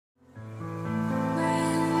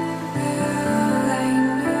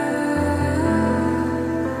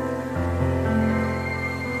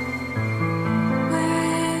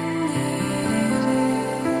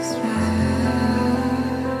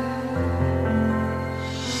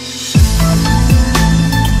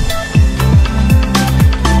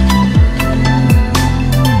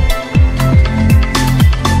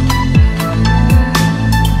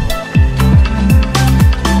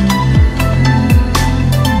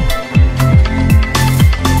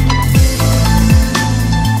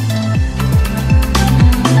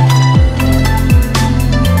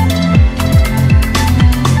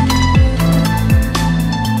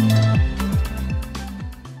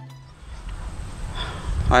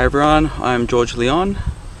Hi everyone, I'm George Leon.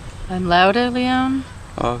 I'm Lauda Leon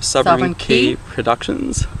Of Sovereign Key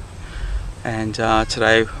Productions. And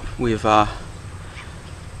today we've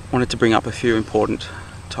wanted to bring up a few important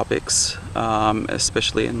topics,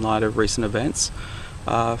 especially in light of recent events.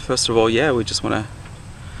 First of all,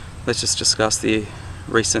 let's just discuss the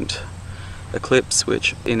recent eclipse,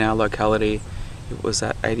 which in our locality it was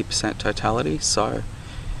at 80% totality. So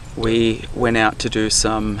we went out to do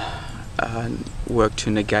some work to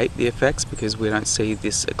negate the effects, because we don't see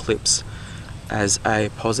this eclipse as a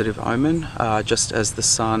positive omen. Just as the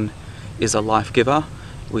sun is a life giver,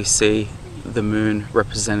 we see the moon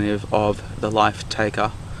representative of the life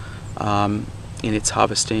taker in its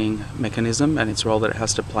harvesting mechanism and its role that it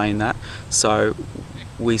has to play in that. So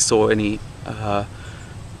we saw any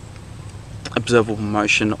observable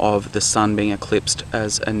motion of the sun being eclipsed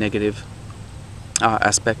as a negative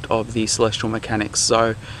aspect of the celestial mechanics.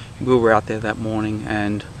 So we were out there that morning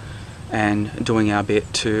and doing our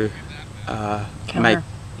bit to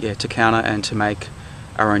counter and to make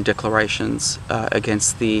our own declarations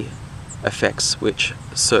against the effects which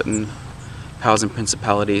certain powers and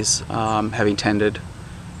principalities have intended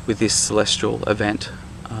with this celestial event.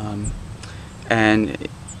 And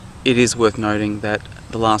it is worth noting that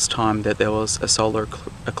the last time that there was a solar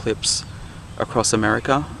eclipse across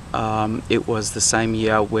America, it was the same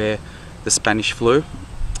year where the Spanish flu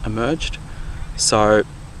emerged. So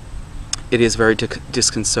it is very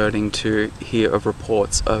disconcerting to hear of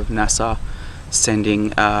reports of NASA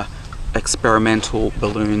sending experimental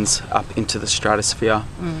balloons up into the stratosphere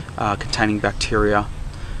containing bacteria.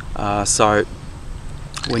 So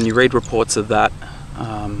when you read reports of that,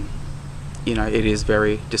 it is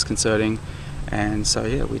very disconcerting. And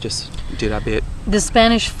so we just did our bit. The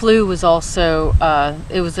Spanish flu was also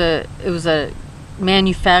it was a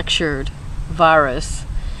manufactured virus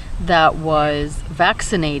that was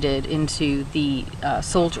vaccinated into the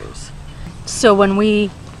soldiers. So when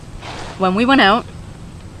we went out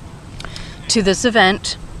to this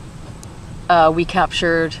event, I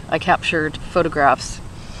captured photographs.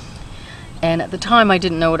 And at the time I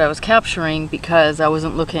didn't know what I was capturing, because I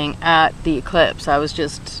wasn't looking at the eclipse. I was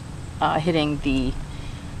just hitting the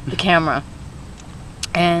camera.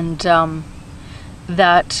 And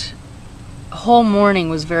that whole morning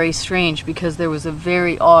was very strange, because there was a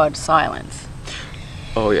very odd silence.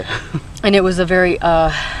 Oh yeah. And it was a very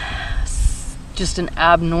just an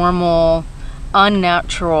abnormal,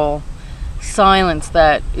 unnatural silence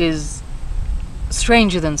that is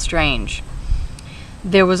stranger than strange.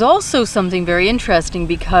 There was also something very interesting,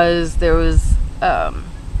 because there was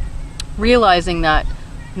realizing that,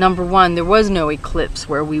 number one, there was no eclipse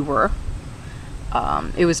where we were.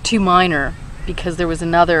 It was too minor, because there was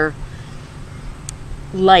another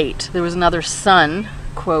light, there was another sun,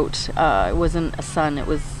 quote, it wasn't a sun, it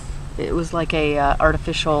was like a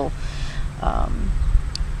artificial,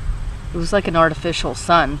 it was like an artificial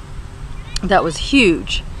sun that was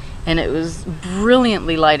huge, and it was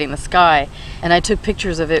brilliantly lighting the sky. And I took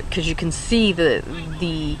pictures of it, because you can see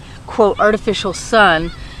the quote artificial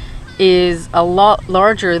sun is a lot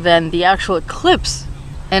larger than the actual eclipse.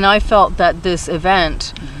 And I felt that this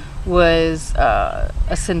event was a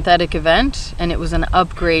synthetic event, and it was an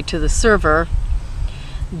upgrade to the server,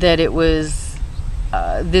 that it was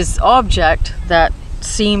this object that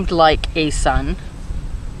seemed like a sun.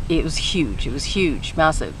 It was huge,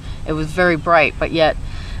 massive. It was very bright, but yet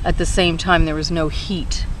at the same time there was no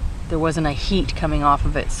heat. There wasn't a heat coming off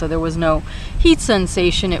of it, so there was no heat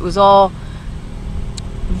sensation. It was all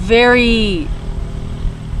very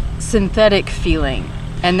synthetic feeling.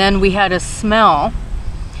 And then we had a smell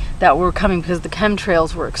that were coming, because the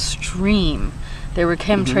chemtrails were extreme. They were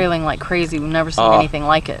chemtrailing like crazy. We've never seen anything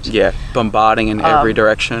like it. Yeah, bombarding in every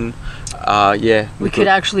direction. We could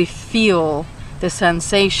actually feel the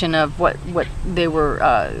sensation of what they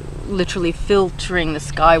were literally filtering the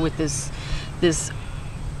sky with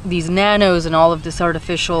these nanos and all of this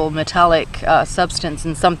artificial metallic substance,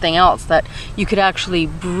 and something else that you could actually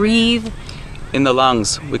breathe. In the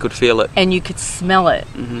lungs, we could feel it. And you could smell it.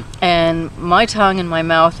 And my tongue and my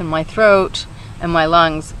mouth and my throat and my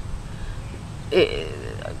lungs,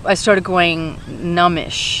 I started going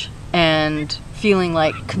numbish and feeling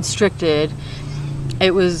like constricted.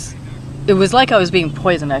 It was like I was being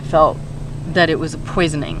poisoned. I felt that it was a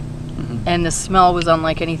poisoning. And the smell was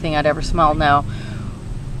unlike anything I'd ever smelled. Now,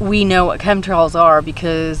 we know what chemtrails are,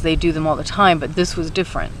 because they do them all the time, but this was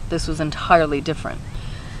different. This was entirely different.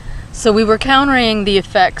 So we were countering the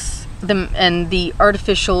effects the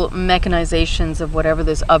artificial mechanizations of whatever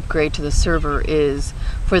this upgrade to the server is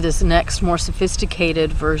for this next more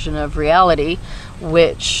sophisticated version of reality,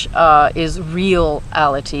 which is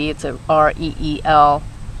reality. It's a REELITY,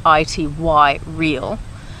 real,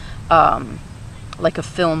 like a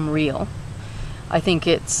film reel. I think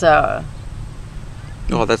it's that's,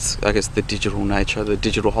 I guess, the digital nature, the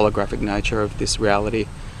digital holographic nature of this reality.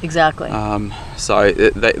 Exactly. So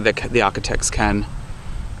the architects can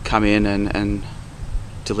come in and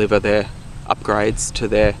deliver their upgrades to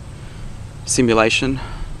their simulation.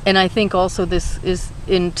 And I think also this is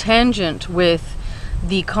in tangent with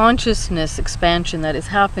the consciousness expansion that is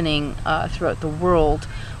happening throughout the world,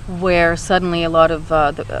 where suddenly a lot of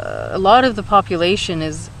the population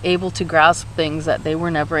is able to grasp things that they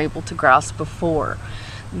were never able to grasp before.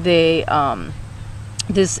 This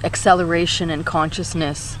acceleration in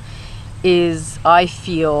consciousness is, I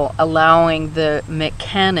feel, allowing the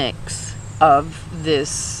mechanics of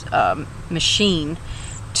this machine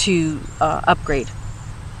to upgrade.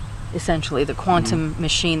 Essentially, the quantum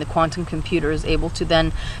machine, the quantum computer is able to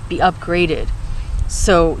then be upgraded.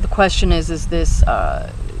 So the question is this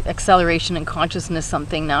acceleration in consciousness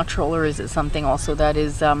something natural, or is it something also that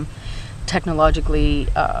is technologically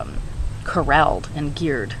corralled and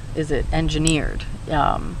geared? Is it engineered?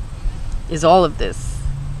 Is all of this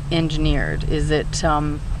engineered? Is it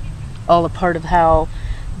all a part of how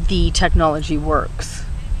the technology works,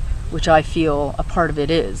 which I feel a part of it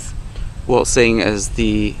is? Well, seeing as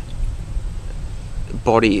the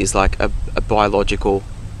body is like a biological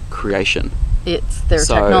creation, it's their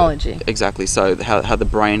technology. Exactly. So how the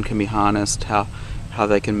brain can be harnessed, how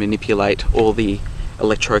they can manipulate all the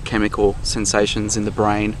electrochemical sensations in the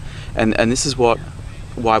brain, and this is why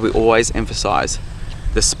we always emphasize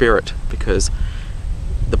the spirit, because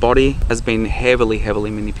the body has been heavily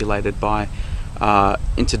manipulated by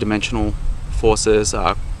interdimensional forces,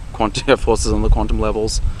 forces on the quantum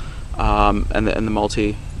levels, and the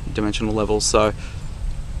multi-dimensional levels. So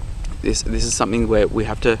this is something where we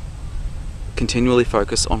have to continually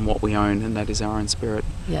focus on what we own, and that is our own spirit.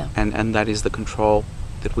 Yeah. And that is the control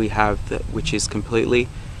that we have, which is completely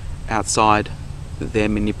outside their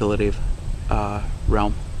manipulative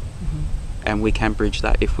realm. And we can bridge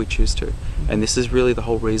that if we choose to. And this is really the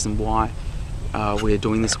whole reason why we are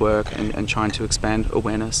doing this work and trying to expand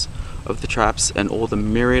awareness of the traps and all the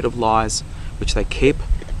myriad of lies which they keep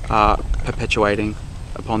perpetuating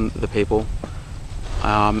upon the people,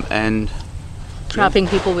 and trapping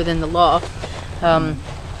people within the law.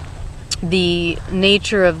 The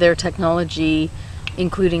nature of their technology,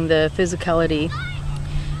 including the physicality,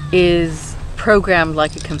 is programmed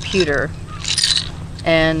like a computer,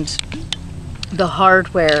 and the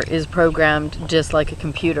hardware is programmed just like a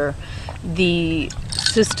computer. The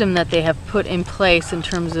system that they have put in place in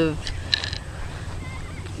terms of,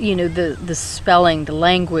 the spelling, the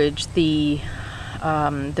language, the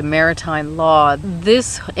maritime law,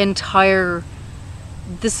 this entire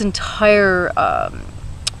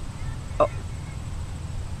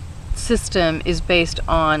system is based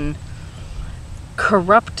on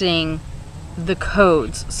corrupting the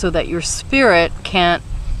codes so that your spirit can't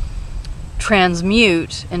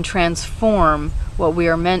transmute and transform what we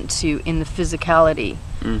are meant to in the physicality.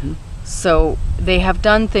 So they have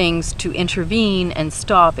done things to intervene and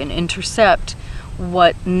stop and intercept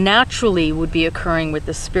what naturally would be occurring with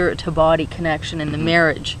the spirit to body connection in the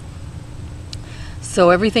marriage. So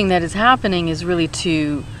everything that is happening is really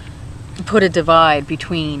to put a divide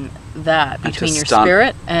between between your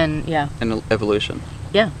spirit and evolution.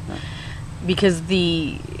 Yeah. Because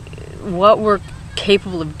what we're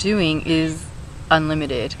capable of doing is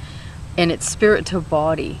unlimited, and it's spirit to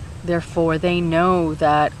body. Therefore, they know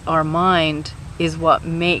that our mind is what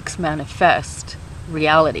makes manifest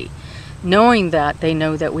reality. Knowing that, they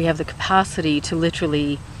know that we have the capacity to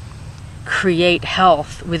literally create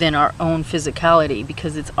health within our own physicality,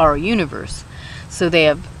 because it's our universe. So they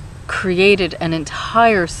have created an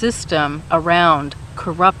entire system around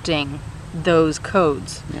corrupting those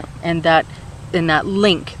codes. Yep. And that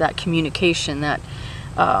link, that communication, that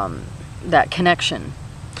connection.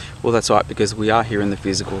 Well, that's right, because we are here in the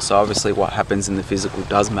physical, so obviously what happens in the physical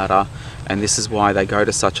does matter, and this is why they go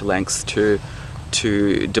to such lengths to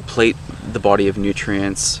deplete the body of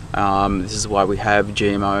nutrients. This is why we have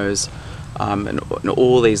GMOs, and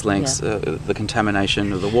all these lengths, the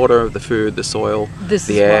contamination of the water, of the food, the soil,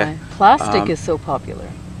 the air. Why plastic is so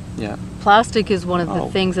popular. Yeah. Plastic is one of the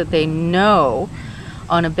things that they know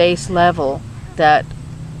on a base level that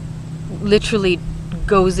literally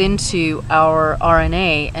goes into our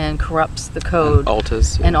RNA and corrupts the code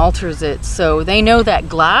and alters it. So they know that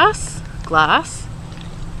glass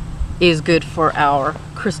is good for our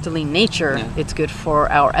crystalline nature. Yeah. It's good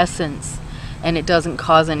for our essence, and it doesn't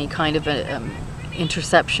cause any kind of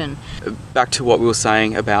interception. Back to what we were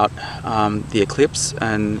saying about the eclipse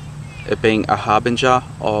and it being a harbinger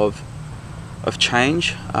of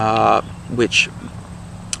change, which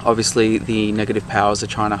obviously the negative powers are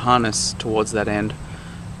trying to harness towards that end.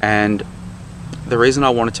 And the reason I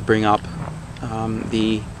wanted to bring up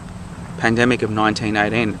the pandemic of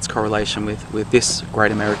 1918, its correlation with this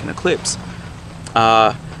great American eclipse,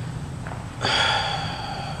 there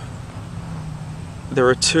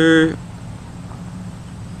are two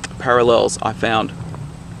parallels I found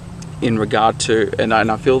in regard to, and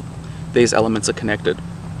I feel these elements are connected.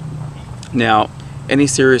 Now, any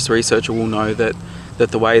serious researcher will know that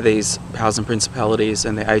the way these powers and principalities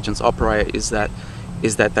and their agents operate is that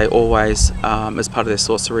they always, as part of their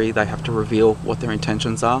sorcery, they have to reveal what their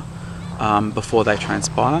intentions are before they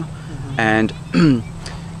transpire. Mm-hmm.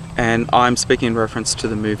 And I'm speaking in reference to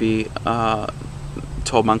the movie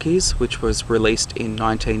 12 Monkeys, which was released in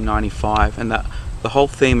 1995, and that the whole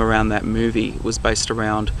theme around that movie was based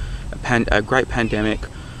around a great pandemic,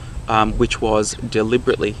 which was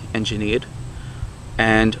deliberately engineered,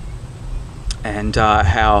 and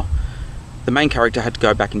how the main character had to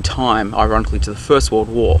go back in time, ironically, to the First World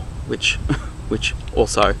War, which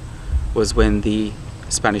also was when the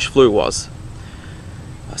Spanish flu was.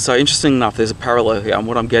 So interesting enough, there's a parallel here, and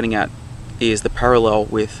what I'm getting at is the parallel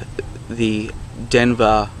with the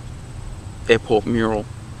Denver airport mural,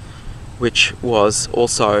 which was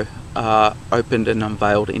also opened and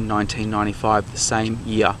unveiled in 1995, the same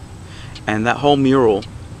year. And that whole mural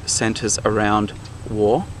centers around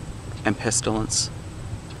war and pestilence.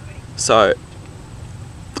 So,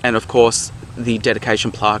 and of course, the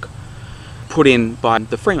dedication plaque put in by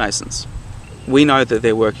the Freemasons. We know that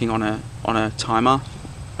they're working on a timer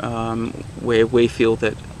where we feel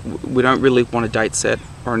that we don't really want a date set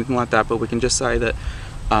or anything like that, but we can just say that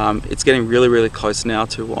it's getting really, really close now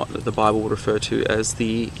to what the Bible would refer to as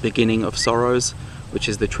the beginning of sorrows, which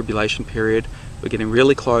is the tribulation period. We're getting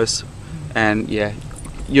really close, and yeah,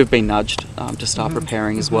 you've been nudged to start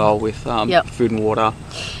preparing as well with food and water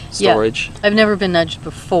storage. Yeah. I've never been nudged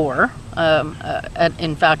before.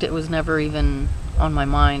 In fact, it was never even on my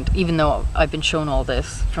mind, even though I've been shown all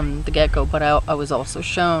this from the get-go, but I was also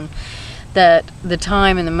shown that the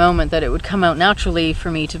time and the moment that it would come out naturally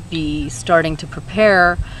for me to be starting to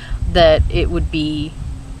prepare, that it would be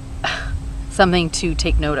something to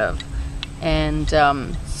take note of. And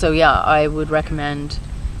so yeah, I would recommend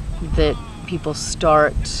that people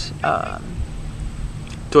start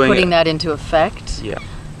putting that into effect. Yeah.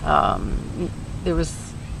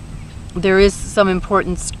 There is some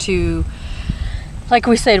importance to, like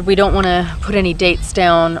we said, we don't want to put any dates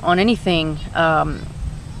down on anything.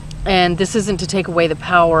 And this isn't to take away the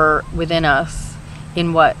power within us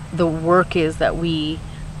in what the work is that we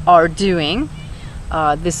are doing.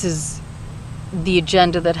 This is the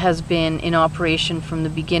agenda that has been in operation from the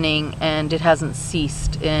beginning, and it hasn't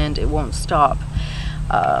ceased, and it won't stop.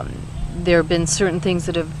 There have been certain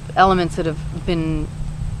elements that have been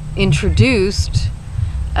introduced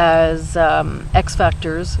as X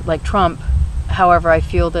factors, like Trump. However, I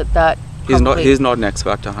feel that he's not an X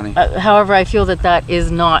factor, honey. However, I feel that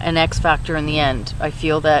is not an X factor in the end. I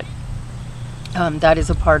feel that that is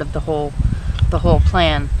a part of the whole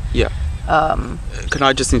plan. Yeah. Can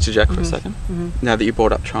I just interject for a second? Mm-hmm. Now that you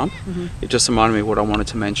brought up Trump, it just reminded me what I wanted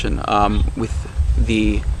to mention with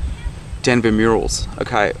the Denver Murals.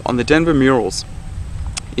 Okay, on the Denver Murals,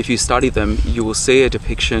 if you study them, you will see a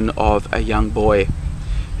depiction of a young boy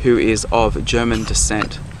who is of German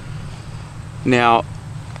descent. Now,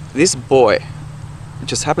 this boy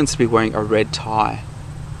just happens to be wearing a red tie.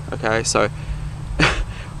 Okay, so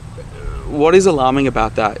what is alarming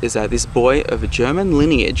about that is that this boy of a German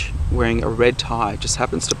lineage wearing a red tie just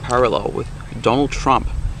happens to parallel with Donald Trump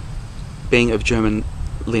being of German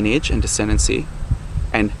lineage and descendancy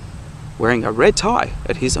and wearing a red tie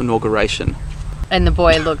at his inauguration. And the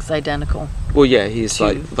boy looks identical. Well, yeah, he's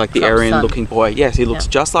like the Aryan-looking boy. Yes, he looks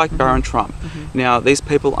just like Baron Trump. Now, these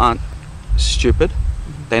people aren't stupid.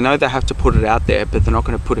 They know they have to put it out there, but they're not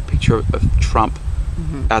going to put a picture of Trump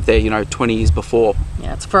out there, 20 years before.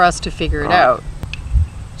 Yeah, it's for us to figure it out.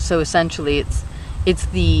 So essentially, it's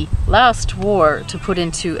the last war to put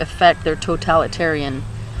into effect their totalitarian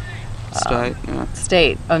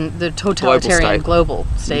state, the totalitarian global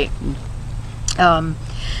state.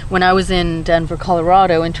 When I was in Denver,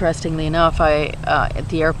 Colorado, interestingly enough, at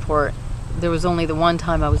the airport, there was only the one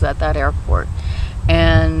time I was at that airport,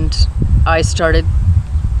 and I started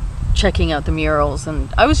checking out the murals,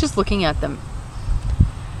 and I was just looking at them.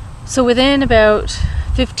 So within about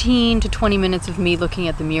 15 to 20 minutes of me looking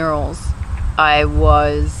at the murals, I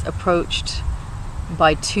was approached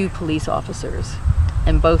by 2 police officers,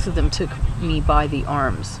 and both of them took me by the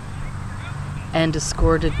arms and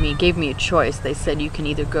escorted me, gave me a choice. They said, you can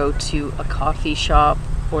either go to a coffee shop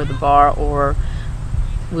or the bar, or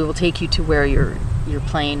we will take you to where your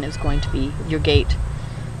plane is going to be, your gate.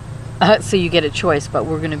 So you get a choice, but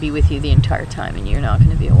we're going to be with you the entire time, and you're not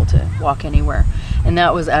going to be able to walk anywhere. And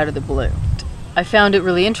that was out of the blue. I found it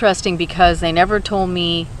really interesting because they never told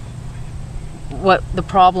me what the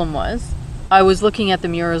problem was. I was looking at the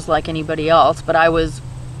murals like anybody else, but I was,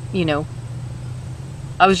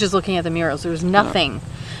 I was just looking at the murals. There was nothing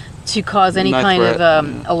to cause any kind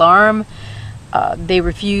of alarm. They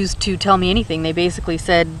refused to tell me anything. They basically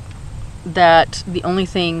said that the only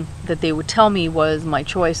thing that they would tell me was my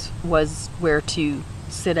choice was where to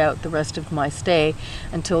sit out the rest of my stay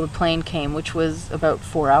until the plane came, which was about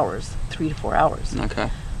 4 hours, 3 to 4 hours.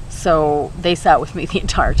 Okay. So they sat with me the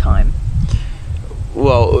entire time.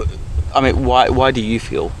 Well, I mean, why do you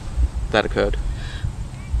feel that occurred?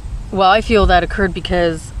 Well, I feel that occurred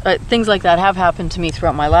because things like that have happened to me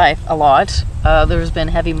throughout my life a lot. There's been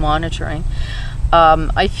heavy monitoring.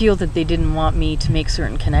 I feel that they didn't want me to make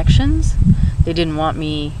certain connections. They didn't want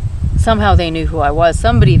me, somehow they knew who I was.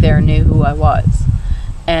 Somebody there knew who I was.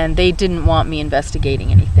 And they didn't want me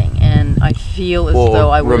investigating anything. And I feel as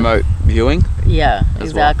though I would... remote viewing? Yeah,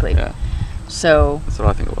 exactly. Well. Yeah. So... That's what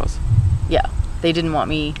I think it was. Yeah. They didn't want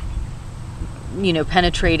me,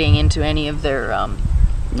 penetrating into any of their...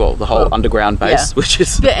 the whole underground base, which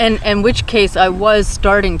is... And which case I was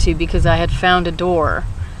starting to, because I had found a door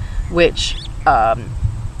which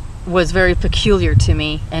was very peculiar to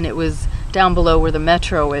me, and it was down below where the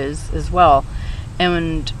metro is as well.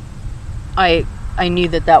 And I knew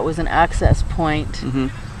that was an access point, mm-hmm.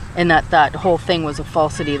 and that whole thing was a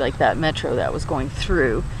falsity, like that metro that was going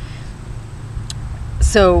through.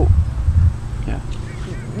 So,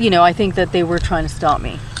 I think that they were trying to stop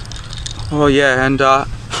me. Oh, yeah, and...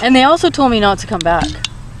 And they also told me not to come back,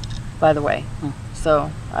 by the way.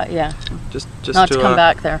 So, Just not to come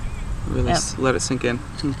back there. Really let it sink in.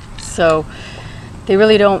 So, they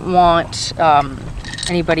really don't want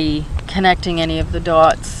anybody connecting any of the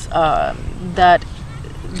dots.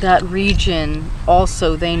 That region,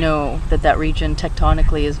 also, they know that region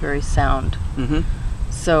tectonically is very sound. Mm-hmm.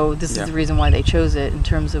 So, this is the reason why they chose it, in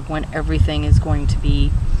terms of when everything is going to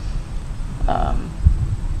be...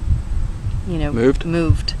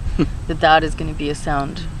 moved. that is going to be a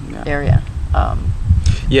sound area.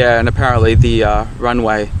 And apparently the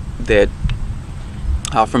runway there,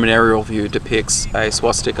 from an aerial view, depicts a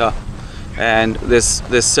swastika, and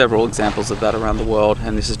there's several examples of that around the world,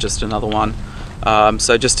 and this is just another one.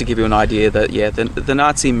 So just to give you an idea that the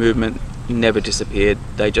Nazi movement never disappeared.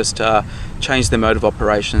 They just changed their mode of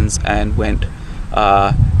operations and went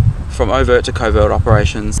from overt to covert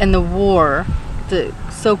operations. And the war, the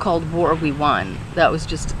so-called war we won, that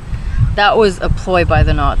was a ploy by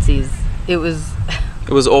the Nazis. It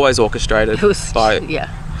was always orchestrated by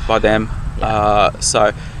them. Yeah.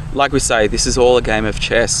 So like we say, this is all a game of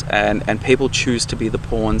chess, and people choose to be the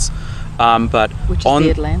pawns. But which is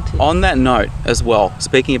the Atlantic. On that note as well,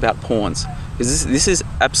 speaking about pawns, because this is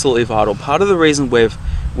absolutely vital. Part of the reason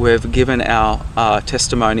we've given our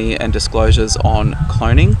testimony and disclosures on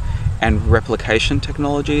cloning and replication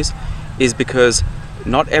technologies is because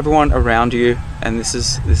not everyone around you, and this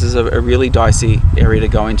is a really dicey area to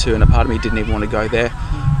go into, and a part of me didn't even want to go there.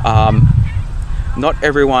 Not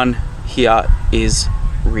everyone here is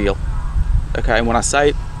real. Okay, and when I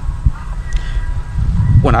say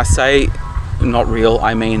not real,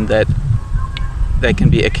 I mean that they can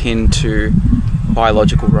be akin to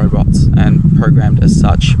biological robots and programmed as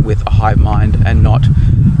such with a hive mind, and not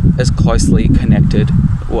as closely connected,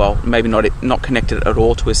 well, maybe not connected at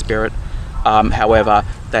all to a spirit. However,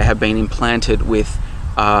 they have been implanted with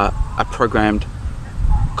a programmed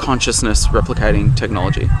consciousness replicating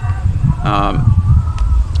technology.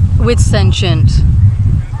 With sentient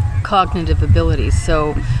cognitive abilities.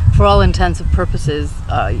 So, for all intents and purposes,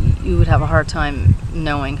 you would have a hard time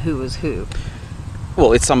knowing who is who.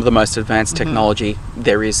 Well, it's some of the most advanced technology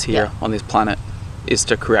there is here on this planet, is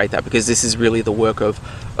to create that, because this is really the work of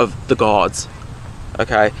the gods.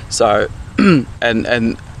 Okay, so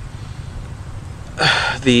and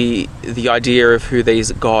the idea of who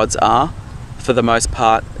these gods are, for the most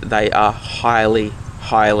part, they are highly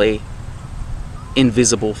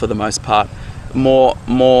invisible. For the most part,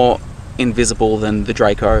 more invisible than the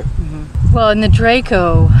Draco. Well, in the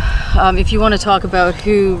Draco, if you want to talk about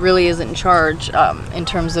who really is in charge in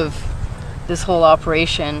terms of this whole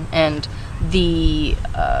operation and the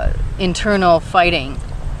internal fighting,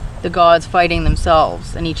 the gods fighting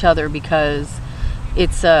themselves and each other, because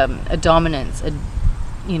it's a dominance, a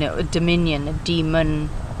dominion, a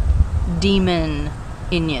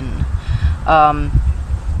demon-inion.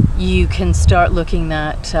 You can start looking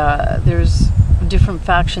at, there's different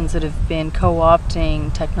factions that have been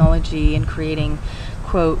co-opting technology and creating,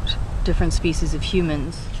 quote, different species of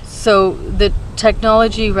humans. So the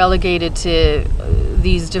technology relegated to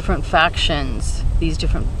these different factions, these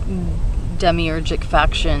different demiurgic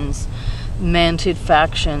factions, mantid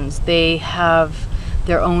factions, they have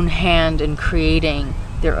their own hand in creating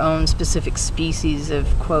their own specific species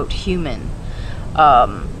of, quote, human,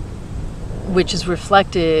 which is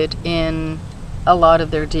reflected in a lot of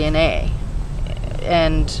their DNA,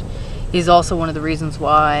 and is also one of the reasons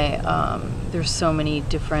why there's so many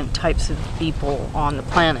different types of people on the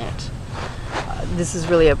planet. This is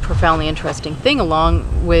really a profoundly interesting thing,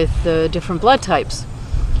 along with the different blood types.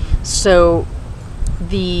 So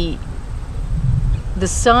the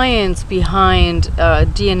science behind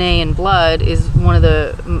DNA and blood is one of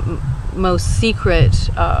the most secret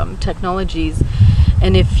technologies,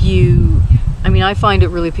 and I find it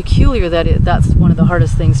really peculiar that that's one of the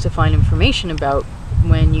hardest things to find information about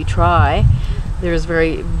when you try. There's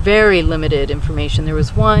very, very limited information. There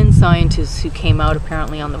was one scientist who came out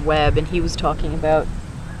apparently on the web, and he was talking about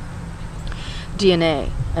DNA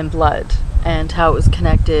and blood and how it was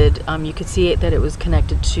connected. You could see that it was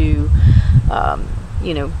connected to,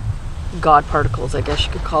 God particles, I guess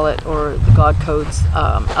you could call it, or the God codes,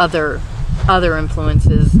 other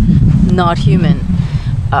influences, not human.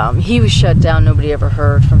 He was shut down. Nobody ever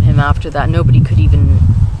heard from him after that. Nobody could even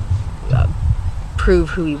prove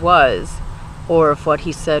who he was, or if what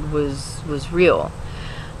he said was real.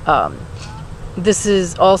 This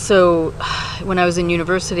is also, when I was in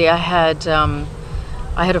university, I had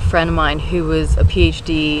a friend of mine who was a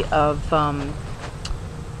PhD of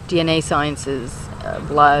DNA sciences,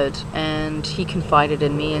 blood, and he confided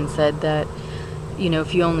in me and said that,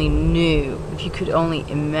 if you only knew, if you could only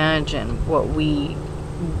imagine what we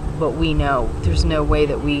know, there's no way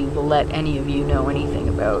that we will let any of you know anything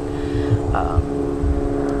about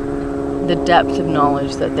the depth of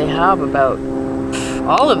knowledge that they have about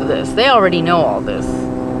all of this. They already know all this.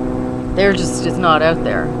 It's not out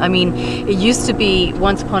there. It used to be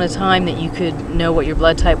once upon a time that you could know what your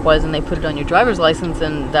blood type was, and they put it on your driver's license,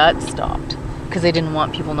 and that stopped because they didn't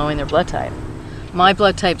want people knowing their blood type. My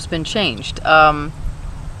blood type's been changed. I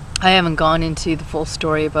haven't gone into the full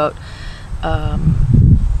story about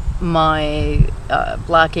my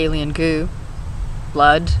black alien goo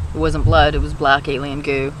blood. It wasn't blood, it was black alien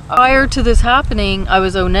goo. Prior to this happening, I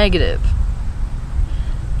was O negative.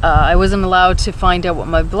 I wasn't allowed to find out what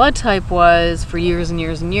my blood type was for years and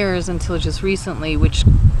years and years until just recently, which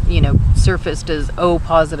surfaced as O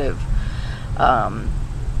positive.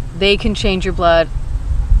 They can change your blood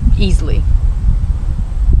easily.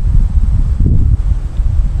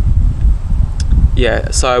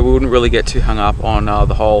 Yeah, so we wouldn't really get too hung up on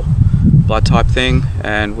the whole blood type thing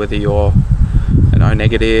and whether you're an O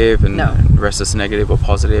negative and the rest is negative or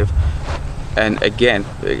positive. And again,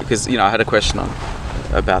 because I had a question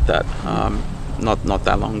about that not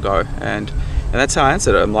that long ago, and that's how I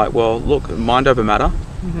answered it. I'm like, well, look, mind over matter.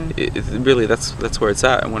 Mm-hmm. Really, that's where it's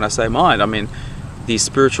at. And when I say mind, I mean the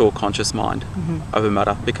spiritual conscious mind over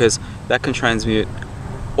matter, because that can transmute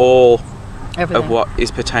all everything of what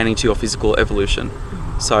is pertaining to your physical evolution.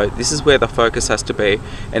 So this is where the focus has to be.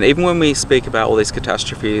 And even when we speak about all these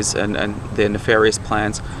catastrophes and their nefarious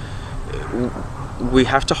plans, we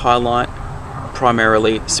have to highlight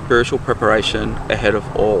primarily spiritual preparation ahead of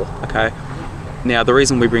all. Okay. Now the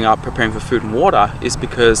reason we bring up preparing for food and water is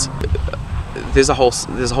because there's a whole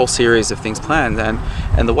series of things planned,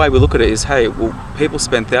 and the way we look at it is, hey, well, people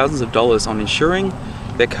spend thousands of dollars on insuring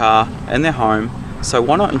their car and their home, so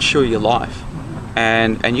why not insure your life?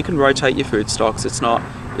 And you can rotate your food stocks. It's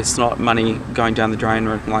not money going down the drain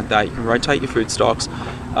or anything like that. You can rotate your food stocks,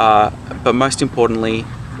 but most importantly,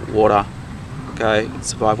 water. Okay,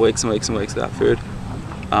 survive weeks and weeks and weeks without food.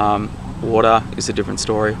 Water is a different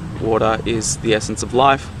story. Water is the essence of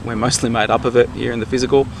life. We're mostly made up of it here in the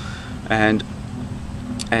physical, and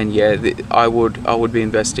yeah, I would be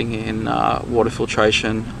investing in water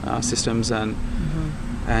filtration systems and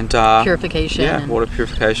purification. Yeah, water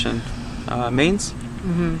purification means,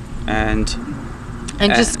 and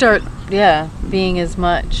just start being as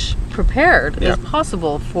much prepared as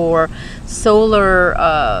possible for solar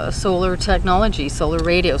technology, solar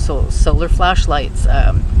radio, solar flashlights.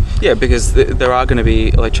 Because there are going to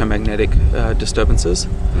be electromagnetic disturbances.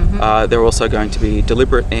 There are also going to be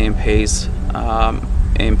deliberate EMPs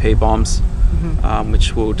EMP bombs,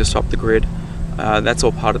 which will disrupt the grid. That's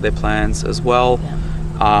all part of their plans as well.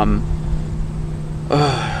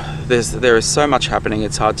 There is so much happening.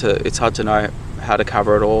 It's hard to know how to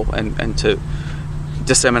cover it all and to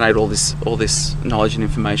disseminate all this knowledge and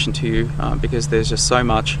information to you, because there's just so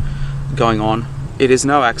much going on. It is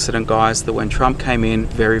no accident, guys, that when Trump came in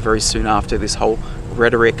very, very soon after, this whole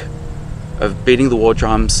rhetoric of beating the war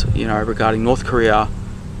drums, regarding North Korea,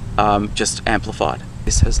 just amplified.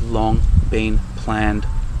 This has long been planned,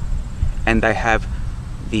 and they have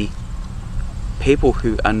the people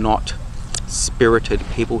who are not spirited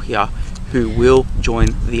people here, who will join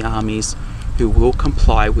the armies, who will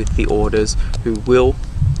comply with the orders, who will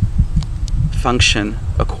function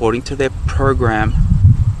according to their program.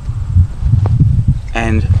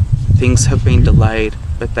 And things have been delayed,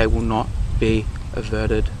 but they will not be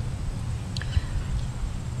averted.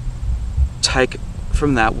 Take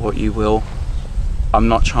from that what you will. I'm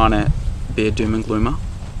not trying to be a doom and gloomer,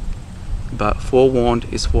 but forewarned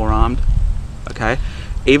is forearmed. Okay?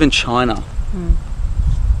 Even China,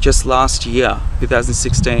 just last year,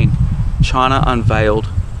 2016, China unveiled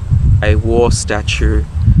a war statue,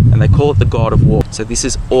 and they call it the God of War. So this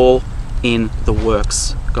is all in the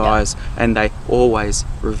works, guys, and they always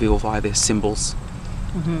reveal via their symbols.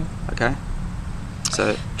 Okay,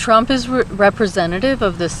 so Trump is representative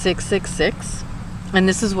of the 666, and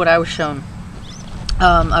this is what I was shown.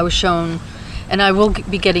 I was shown, and I will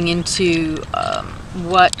be getting into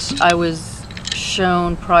what I was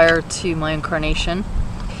shown prior to my incarnation,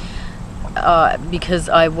 because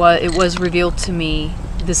it was revealed to me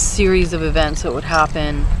this series of events that would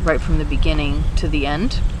happen right from the beginning to the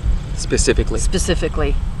end.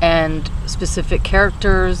 Specifically, and specific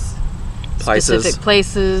characters, specific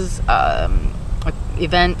places,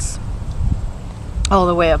 events, all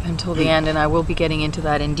the way up until the end, and I will be getting into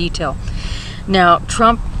that in detail. Now,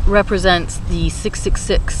 Trump represents the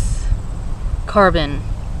 666 carbon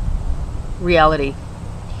reality.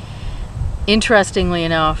 Interestingly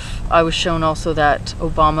enough, I was shown also that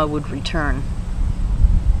Obama would return.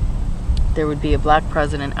 There would be a black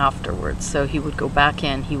president afterwards, so he would go back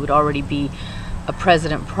in. He would already be a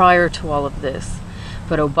president prior to all of this.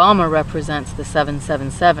 But Obama represents the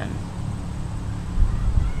 777,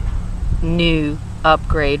 new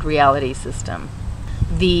upgrade reality system.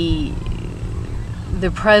 The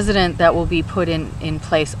president that will be put in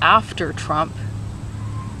place after Trump,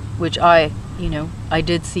 which I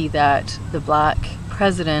did see that the black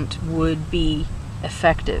president would be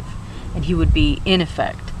effective, and he would be in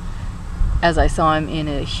effect, as I saw him in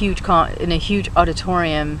a huge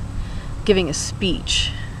auditorium giving a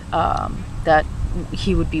speech that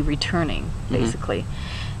he would be returning, basically,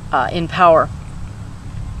 in power.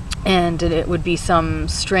 And it would be some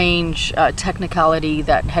strange technicality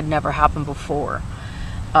that had never happened before.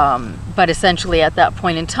 But essentially at that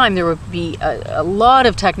point in time, there would be a lot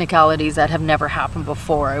of technicalities that have never happened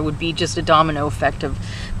before. It would be just a domino effect of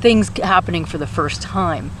things happening for the first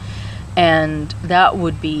time. And that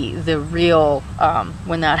would be the real,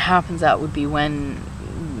 when that happens, that would be when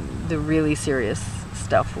the really serious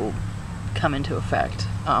stuff will come into effect,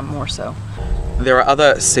 more so. There are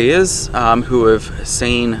other seers who have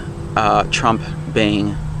seen Trump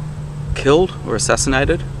being killed or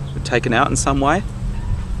assassinated, or taken out in some way.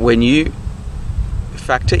 When you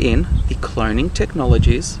factor in the cloning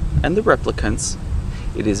technologies and the replicants,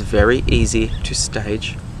 it is very easy to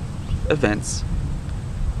stage events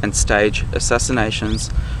and stage assassinations,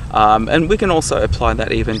 and we can also apply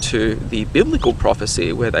that even to the biblical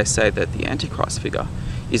prophecy, where they say that the Antichrist figure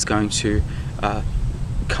is going to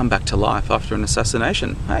come back to life after an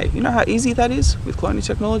assassination. Hey, you know how easy that is with cloning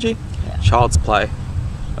technology? Yeah. Child's play.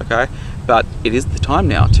 Okay, but it is the time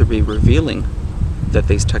now to be revealing that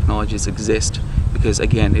these technologies exist, because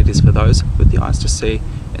again, it is for those with the eyes to see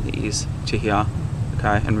and the ears to hear.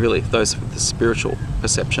 Okay, and really those with the spiritual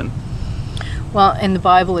perception. Well, in the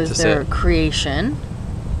Bible is their creation.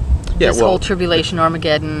 Yeah, whole tribulation,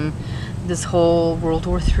 Armageddon, this whole World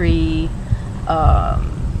War III.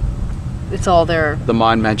 It's all there. The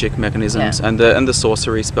mind magic mechanisms, and the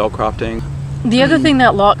sorcery, spellcrafting. The other thing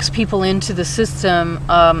that locks people into the system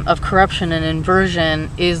of corruption and inversion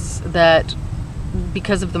is that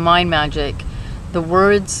because of the mind magic, the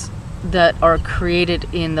words that are created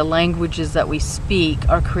in the languages that we speak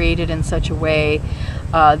are created in such a way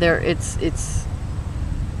it's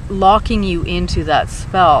locking you into that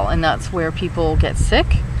spell, and that's where people get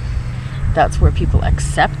sick. That's where people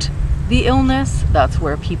accept the illness. That's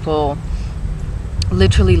where people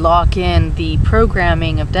literally lock in the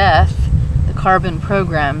programming of death, the carbon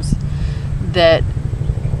programs that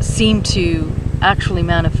seem to actually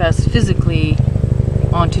manifest physically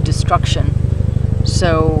onto destruction.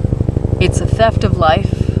 So it's a theft of life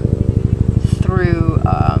through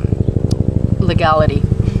legality.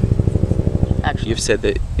 Actually, You've said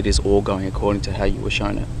that it is all going according to how you were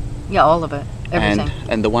shown it. yeah, all of it, everything.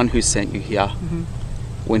 And the one who sent you here,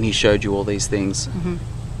 when he showed you all these things,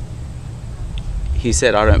 he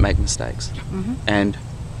said, I don't make mistakes. And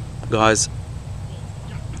guys,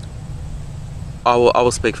 I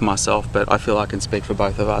will speak for myself, but I feel I can speak for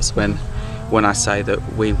both of us when I say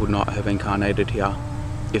that we would not have incarnated here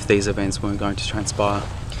if these events weren't going to transpire.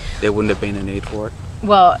 There wouldn't have been a need for it.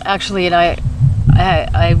 Well, actually, and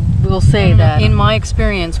I will say that in my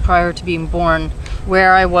experience prior to being born,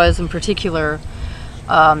 where I was in particular,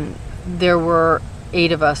 there were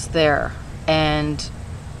 8 of us there, and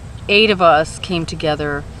 8 of us came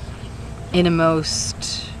together in a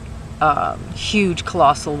most huge,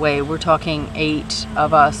 colossal way. We're talking 8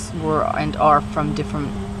 of us were and are from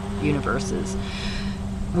different universes.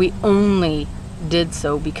 We only did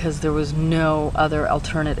so because there was no other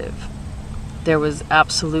alternative. There was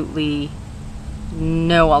absolutely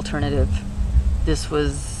no alternative. This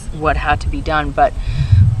was what had to be done, but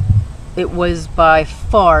it was by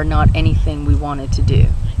far not anything we wanted to do.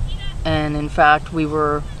 And in fact, we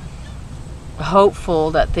were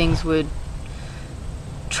hopeful that things would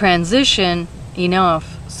transition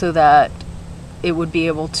enough so that it would be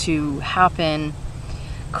able to happen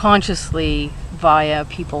consciously via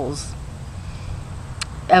people's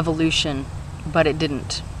evolution, but it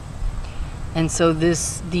didn't. And so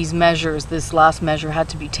these measures, this last measure had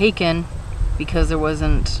to be taken because there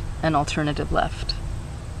wasn't an alternative left.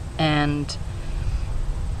 And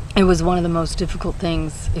it was one of the most difficult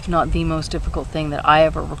things, if not the most difficult thing that I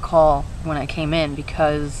ever recall when I came in,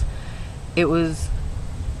 because it was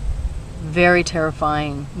very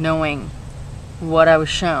terrifying knowing what I was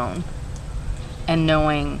shown and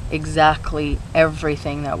knowing exactly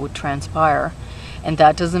everything that would transpire. And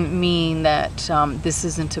that doesn't mean that this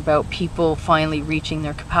isn't about people finally reaching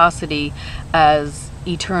their capacity as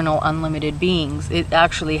eternal, unlimited beings. It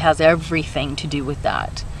actually has everything to do with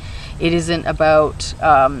that. It isn't about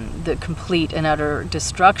the complete and utter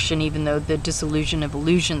destruction, even though the dissolution of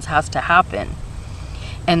illusions has to happen.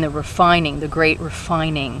 And the refining, the great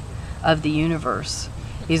refining of the universe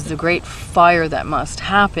is the great fire that must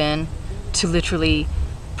happen to literally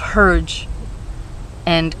purge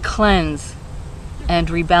and cleanse and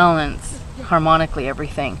rebalance harmonically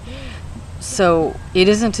everything. So it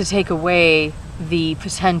isn't to take away the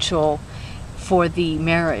potential for the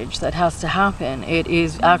marriage that has to happen. It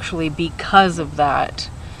is actually because of that,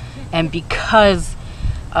 and because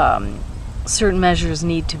certain measures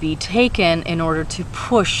need to be taken in order to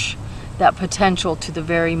push that potential to the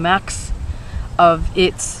very max of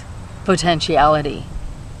its potentiality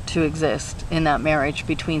to exist in that marriage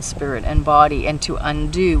between spirit and body, and to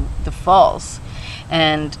undo the false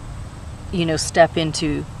and, you know, step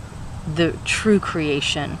into the true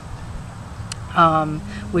creation,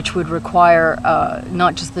 which would require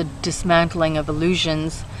not just the dismantling of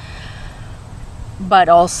illusions, but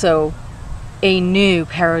also a new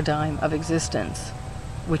paradigm of existence,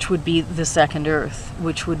 which would be the second earth,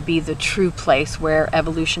 which would be the true place where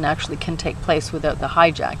evolution actually can take place without the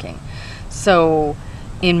hijacking. So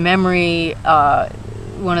in memory,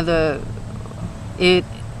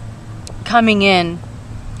 coming in,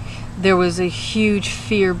 there was a huge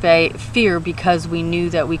fear because we knew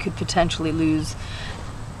that we could potentially lose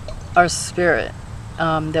our spirit,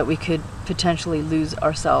 that we could potentially lose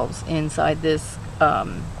ourselves inside this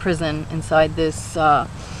prison, inside this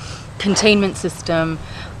containment system,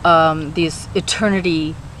 this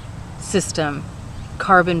eternity system,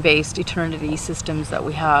 carbon-based eternity systems that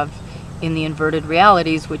we have in the inverted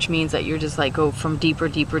realities, which means that you're just like go from deeper,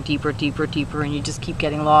 deeper, deeper, deeper, deeper, and you just keep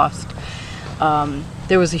getting lost.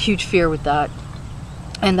 There was a huge fear with that,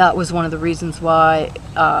 and that was one of the reasons why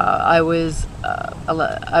I was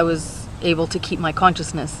able to keep my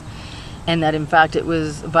consciousness, and that in fact it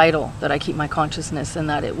was vital that I keep my consciousness and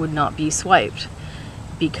that it would not be swiped,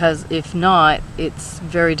 because if not, it's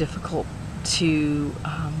very difficult to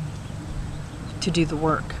do the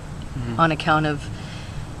work on account of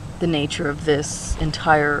the nature of this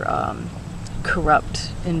entire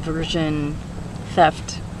corrupt inversion,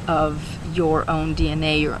 theft of your own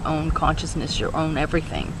DNA, your own consciousness, your own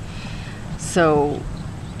everything. So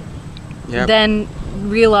then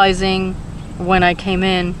realizing when I came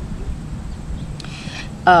in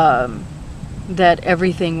that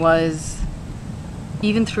everything was,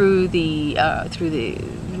 even through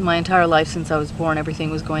my entire life since I was born, everything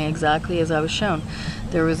was going exactly as I was shown.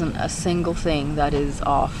 There wasn't a single thing that is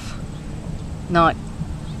off. Not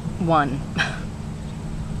one.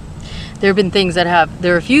 there have been things that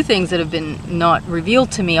there are a few things that have been not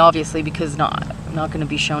revealed to me, obviously, because I'm not going to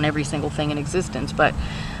be shown every single thing in existence, but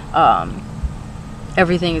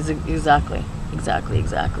everything is exactly.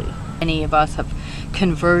 Many of us have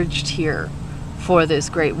converged here for this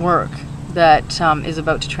great work that is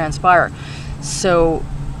about to transpire. So,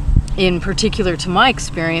 in particular to my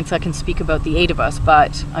experience, I can speak about the 8 of us,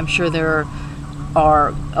 but I'm sure there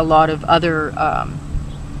are a lot of other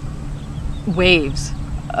waves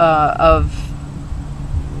of,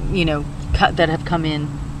 that have come in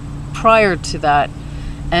prior to that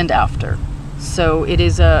and after. So it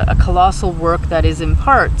is a colossal work that is in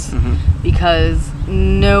parts, because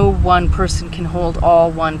no one person can hold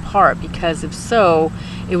all one part, because if so,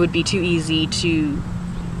 it would be too easy to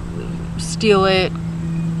steal it,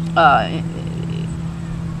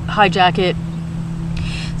 hijack it.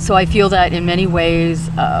 So I feel that in many ways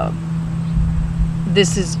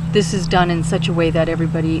this is done in such a way that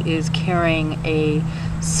everybody is carrying a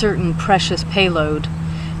certain precious payload,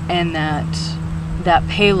 and that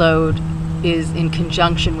payload is in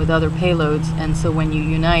conjunction with other payloads, and so when you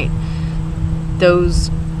unite, those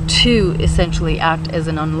two essentially act as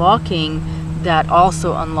an unlocking that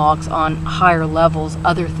also unlocks on higher levels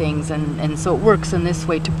other things, and so it works in this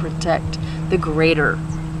way to protect the greater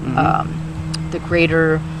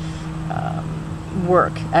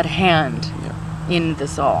work at hand in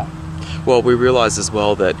this all. Well, we realize as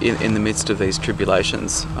well that in the midst of these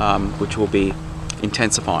tribulations, which will be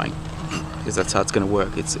intensifying, because that's how it's going to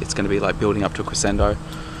work, it's going to be like building up to a crescendo,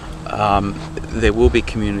 there will be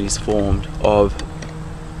communities formed of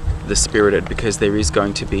the spirited, because there is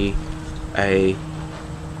going to be a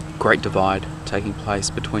great divide taking place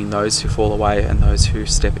between those who fall away and those who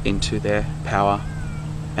step into their power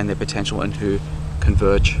and their potential, and who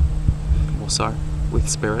converge also with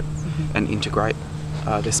spirit and integrate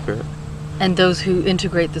their spirit. And those who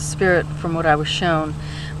integrate the spirit, from what I was shown,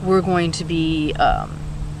 we're going to be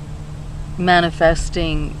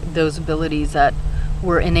manifesting those abilities that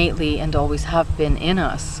were innately and always have been in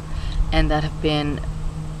us, and that have been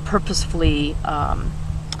purposefully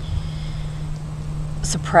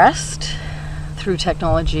suppressed through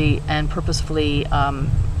technology and purposefully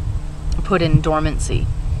put in dormancy,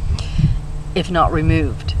 if not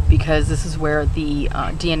removed, because this is where the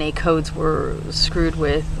DNA codes were screwed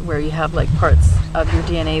with, where you have like parts of your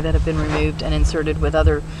DNA that have been removed and inserted with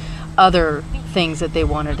other things that they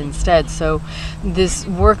wanted instead. So this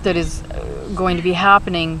work that is going to be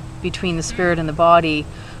happening between the spirit and the body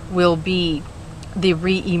will be the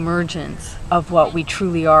re-emergence of what we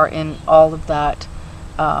truly are in all of that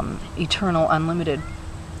eternal, unlimited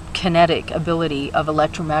kinetic ability of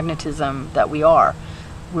electromagnetism that we are.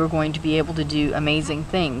 We're going to be able to do amazing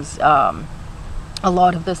things. A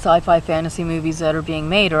lot of the sci-fi fantasy movies that are being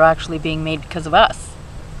made are actually being made because of us.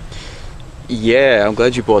 Yeah, I'm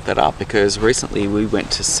glad you brought that up, because recently we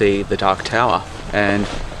went to see The Dark Tower, and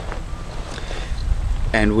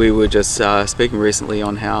we were just speaking recently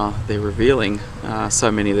on how they're revealing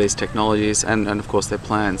so many of these technologies and of course their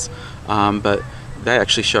plans, but they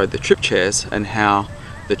actually showed the trip chairs and how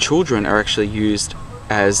the children are actually used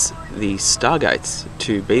as the stargates,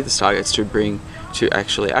 to be the stargates, to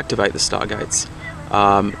actually activate the stargates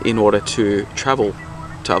in order to travel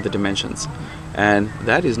to other dimensions. And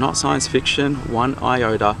that is not science fiction one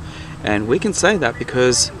iota, and we can say that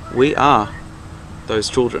because we are those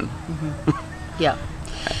children. Yeah.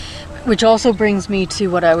 Which also brings me to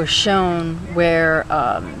what I was shown, where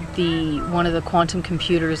one of the quantum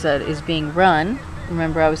computers that is being run,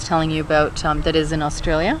 remember I was telling you about, that is in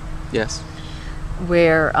Australia? Yes.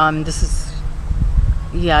 Where this is,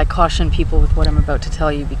 I caution people with what I'm about to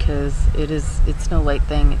tell you, because it's no light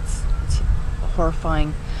thing. It's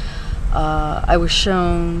horrifying. I was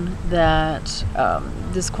shown that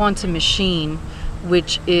this quantum machine,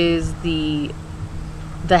 which is the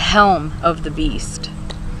helm of the beast,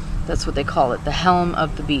 that's what they call it, the helm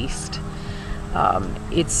of the beast.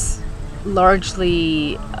 It's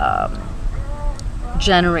largely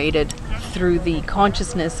generated through the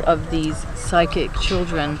consciousness of these psychic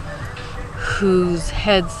children whose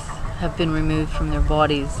heads have been removed from their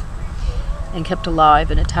bodies and kept alive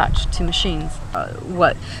and attached to machines.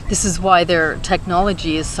 This is why their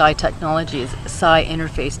technology is psi technology, is psi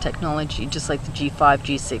interface technology, just like the G5,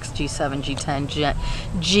 G6, G7,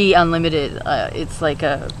 G10, G unlimited. It's like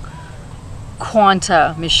a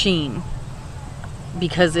quanta machine,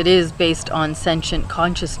 because it is based on sentient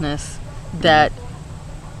consciousness that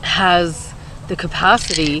has the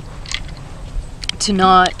capacity to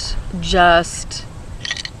not just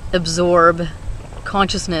absorb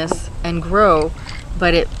consciousness and grow,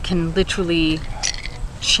 but it can literally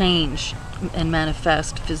change and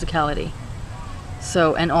manifest physicality.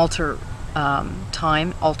 So, and alter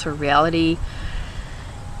time, alter reality,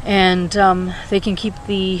 and they can keep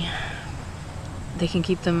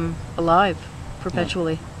them alive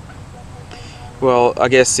perpetually. Well, I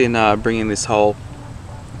guess in bringing this whole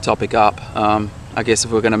topic up, I guess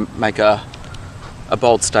if we're going to make a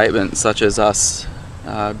bold statement such as us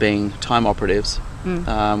being time operatives,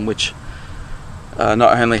 which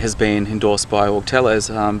not only has been endorsed by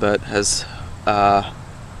Teles, but has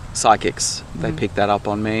psychics. They picked that up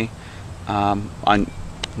on me. I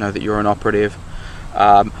know that you're an operative.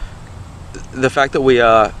 The fact that we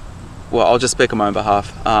are, well, I'll just speak on my own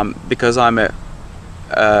behalf, because I'm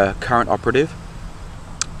a current operative,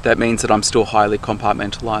 that means that I'm still highly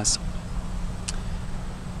compartmentalized.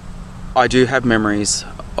 I do have memories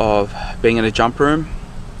of being in a jump room.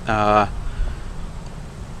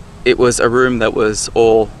 It was a room that was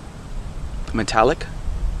all metallic.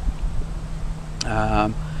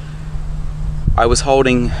 I was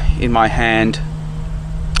holding in my hand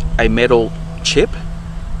a metal chip,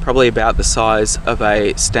 probably about the size of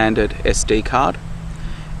a standard SD card,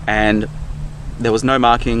 and there was no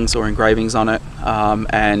markings or engravings on it,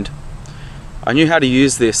 and I knew how to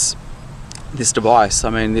use this device. I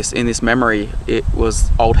mean, in this memory, it was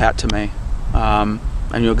old hat to me.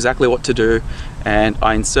 I knew exactly what to do, and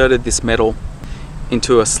I inserted this metal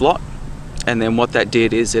into a slot, and then what that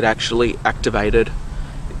did is it actually activated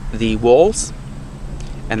the walls,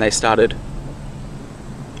 and they started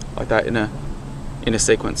like that in a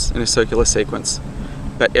sequence, in a circular sequence.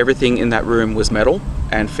 But everything in that room was metal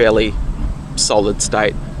and fairly solid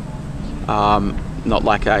state, not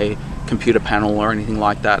like a computer panel or anything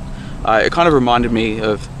like that. It kind of reminded me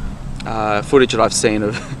of footage that I've seen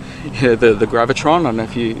of the Gravitron. I don't know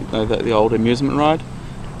if you know the old amusement ride.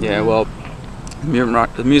 Yeah, well, the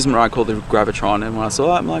amusement ride called the Gravitron, and when I saw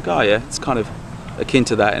that, I'm like, oh yeah, it's kind of akin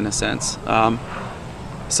to that in a sense.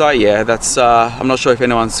 So yeah, that's I'm not sure if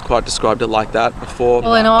anyone's quite described it like that before.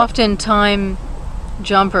 Well, and often time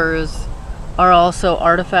jumpers are also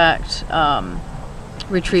artifact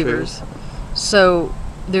retrievers. So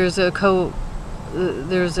there's a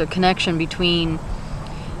connection between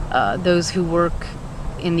those who work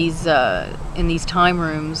in these time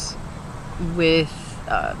rooms with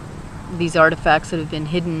these artifacts that have been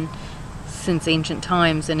hidden since ancient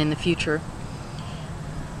times and in the future,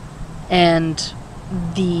 and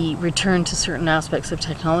the return to certain aspects of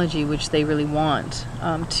technology which they really want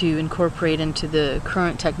to incorporate into the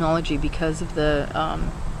current technology because of the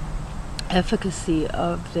efficacy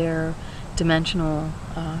of their dimensional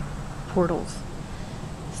portals.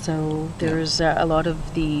 So there's a lot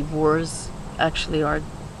of the wars actually are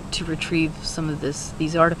to retrieve some of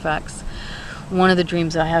these artifacts. One of the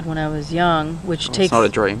dreams I had when I was young, which takes... It's not a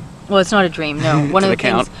dream. Well, it's not a dream, no. One of the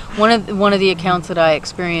things, one of the accounts that I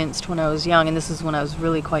experienced when I was young, and this is when I was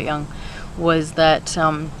really quite young, was that,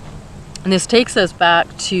 and this takes us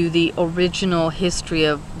back to the original history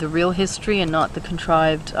of the real history and not the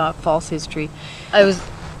contrived false history. I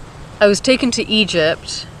was taken to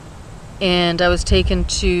Egypt, and I was taken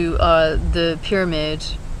to the pyramid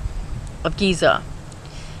of Giza,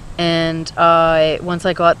 and once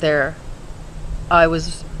I got there, I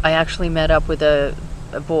actually met up with a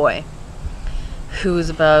boy who was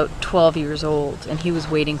about 12 years old, and he was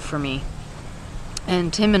waiting for me.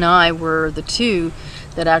 And Tim and I were the two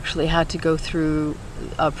that actually had to go through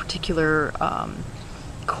a particular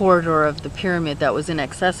corridor of the pyramid that was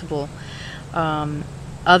inaccessible. The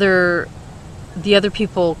other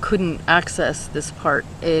people couldn't access this part.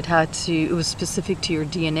 It was specific to your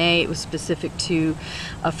DNA, it was specific to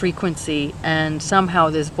a frequency, and somehow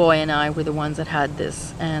this boy and I were the ones that had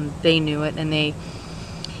this, and they knew it, and they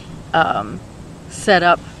set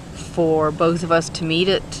up for both of us to meet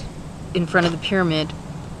it in front of the pyramid.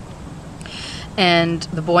 And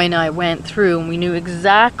the boy and I went through, and we knew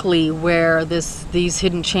exactly where these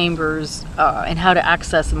hidden chambers and how to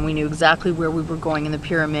access them. We knew exactly where we were going in the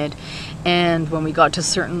pyramid, and when we got to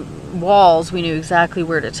certain walls, we knew exactly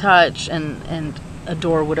where to touch, and a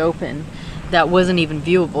door would open that wasn't even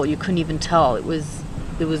viewable. You couldn't even tell it was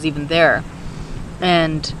even there.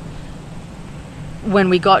 And when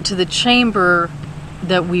we got to the chamber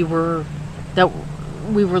that we were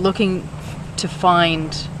looking to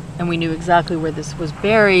find, and we knew exactly where this was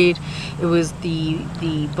buried, it was the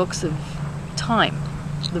books of time,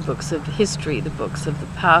 the books of history, the books of the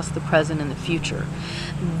past, the present, and the future.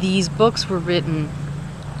 These books were written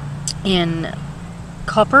in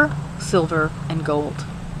copper, silver, and gold.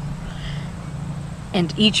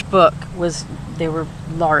 And each book they were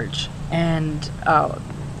large, and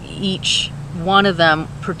each one of them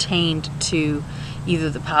pertained to either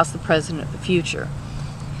the past, the present, or the future.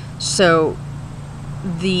 So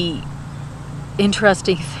the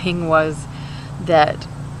interesting thing was that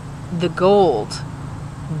the gold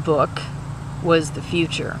book was the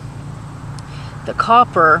future, the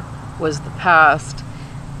copper was the past,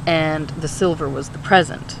 and the silver was the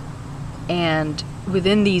present. And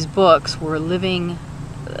within these books was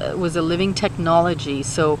a living technology.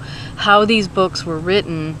 So how these books were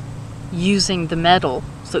written using the metal,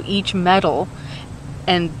 so each metal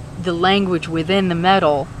and the language within the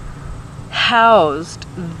metal housed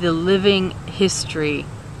the living history,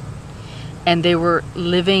 and they were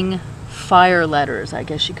living fire letters, I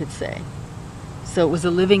guess you could say. So it was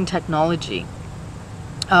a living technology.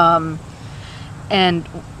 And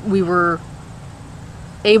we were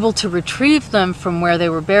able to retrieve them from where they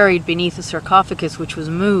were buried beneath a sarcophagus, which was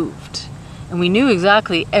moved. And we knew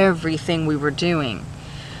exactly everything we were doing.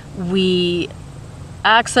 We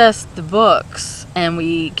accessed the books and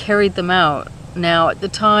we carried them out. Now, at the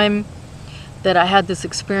time that I had this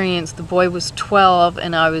experience, the boy was 12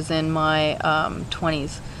 and I was in my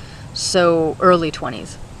 20s, so early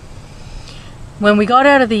 20s. When we got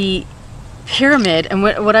out of the pyramid, and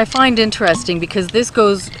what I find interesting, because this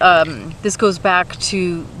goes back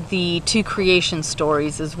to the two creation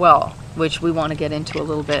stories as well, which we want to get into a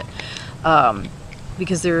little bit,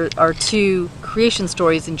 because there are two creation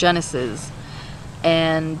stories in Genesis,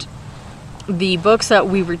 and the books that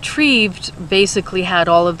we retrieved basically had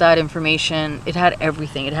all of that information. It had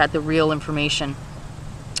everything. It had the real information.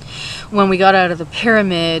 When we got out of the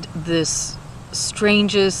pyramid, this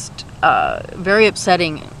strangest, very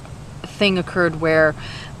upsetting thing occurred where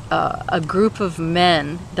a group of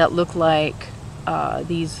men that looked like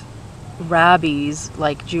these rabbis,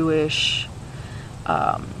 like Jewish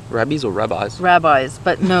Rabbis or rabbis? Rabbis,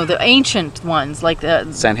 but no, the ancient ones, like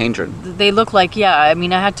the Sanhedrin. They look like, yeah. I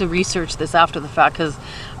mean, I had to research this after the fact because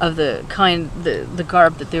of the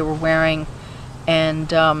garb that they were wearing, and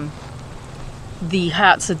the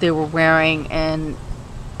hats that they were wearing, and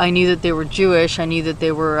I knew that they were Jewish. I knew that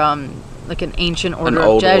they were like an ancient order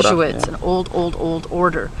of Jesuits, an old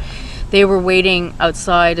order. They were waiting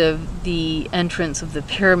outside of the entrance of the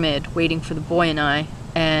pyramid, waiting for the boy and I,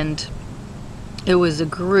 and it was a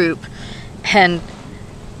group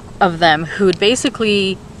of them who would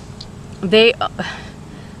basically, they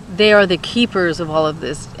are the keepers of all of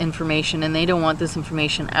this information, and they don't want this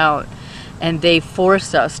information out, and they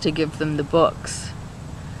forced us to give them the books,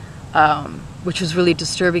 which was really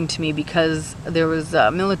disturbing to me because there was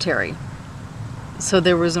military, so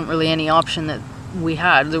there wasn't really any option that we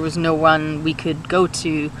had. There was no one we could go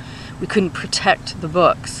to. We couldn't protect the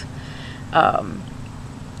books.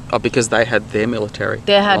 Because they had their military.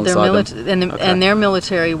 They had their military, Okay. and their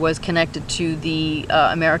military was connected to the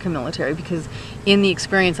American military, because in the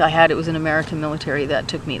experience I had, it was an American military that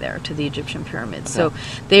took me there to the Egyptian pyramids. Okay. So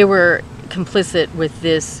they were complicit with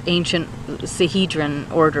this ancient Sanhedrin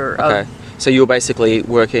order. Okay. So you were basically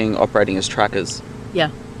operating as trackers.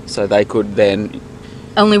 Yeah. So they could then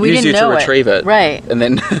only we use didn't you know to retrieve it, right? And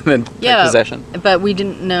then take possession. But we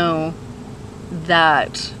didn't know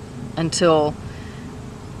that until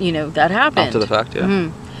that happened after the fact. Yeah.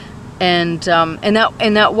 Mm-hmm. And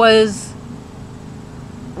that was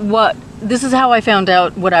what. This is how I found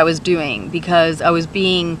out what I was doing, because I was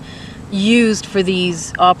being used for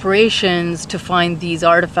these operations to find these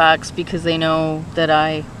artifacts, because they know that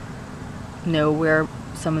I know where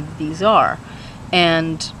some of these are.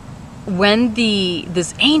 And when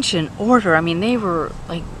this ancient order, I mean, they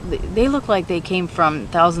look like they came from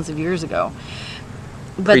thousands of years ago.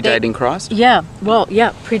 But predating Christ? Yeah, well,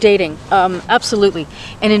 yeah, predating, absolutely.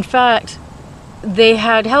 And in fact, they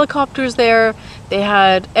had helicopters there, they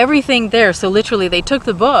had everything there, so literally they took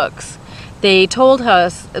the books. They told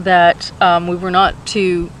us that we were not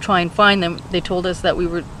to try and find them. They told us that we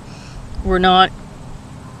were not,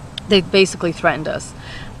 they basically threatened us,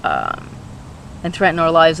 and threatened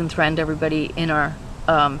our lives and threatened everybody in our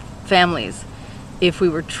families if we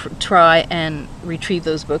were try and retrieve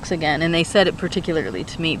those books again. And they said it particularly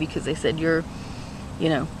to me, because they said, you're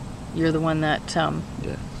the one that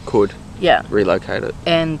could relocate it,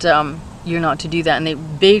 and you're not to do that. And they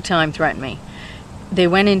big time threatened me. They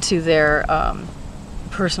went into their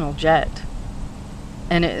personal jet,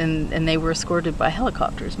 and they were escorted by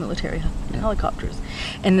helicopters, military helicopters.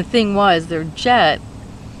 And the thing was, their jet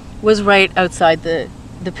was right outside the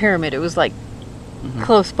pyramid. It was like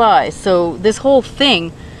close by. So this whole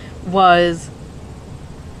thing was,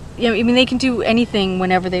 I mean, they can do anything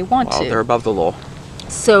whenever they want to. They're above the law.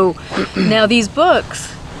 So now these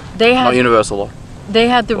books, they had not universal law. They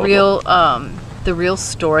had the real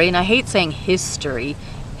story, and I hate saying history,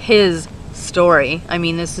 his story. I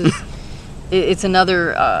mean, this is it's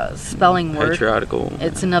another spelling word. Patriarchal.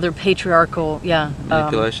 It's another patriarchal,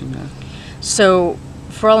 Manipulation. So,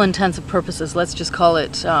 for all intents and purposes, let's just call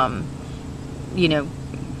it,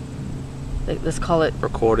 let's call it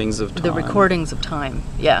Recordings of time. the recordings of time.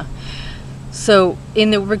 Yeah. So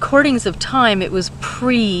in the recordings of time, it was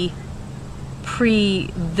pre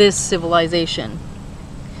this civilization.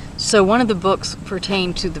 So one of the books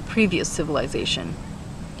pertained to the previous civilization,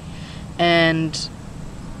 and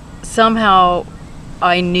somehow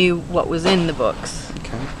I knew what was in the books.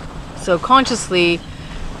 Okay. So consciously,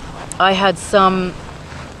 I had some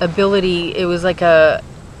ability. It was like it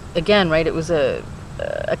was a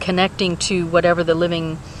connecting to whatever the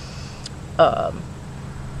living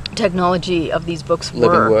technology of these books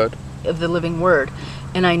were. Of the living word.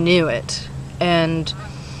 And I knew it. And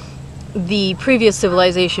the previous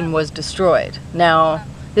civilization was destroyed. Now,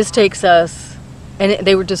 this takes us, and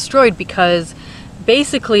they were destroyed because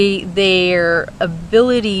basically their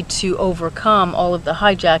ability to overcome all of the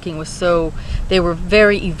hijacking was they were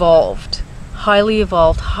very evolved,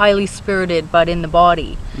 highly spirited, but in the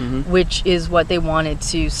body, which is what they wanted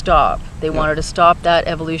to stop. They wanted to stop that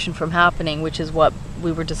evolution from happening, which is what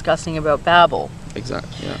we were discussing about Babel.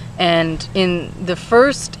 Exactly. Yeah. And in the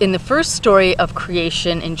first story of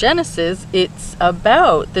creation in Genesis, it's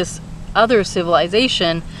about this other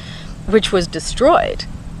civilization which was destroyed.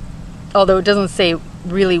 Although it doesn't say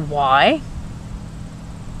really why,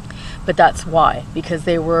 but that's why, because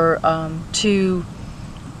they were too.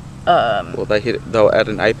 Well, they were at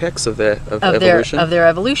an apex of their evolution. Of their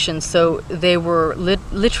evolution. So they were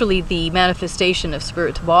literally the manifestation of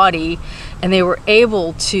spirit to body, and they were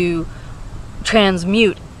able to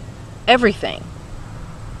transmute everything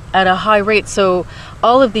at a high rate. So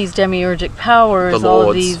all of these demiurgic powers, all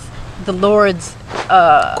of these, the lords,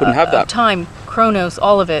 couldn't have that. Time, Chronos,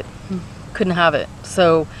 all of it, couldn't have it.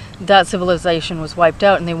 So that civilization was wiped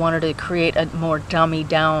out, and they wanted to create a more dummy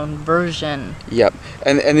down version. Yep.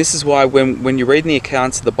 And this is why when you read in the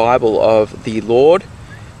accounts of the Bible of the Lord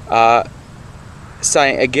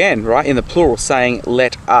saying, again, right, in the plural, saying,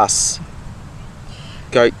 let us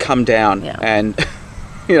come down. And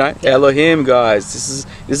Elohim, guys, this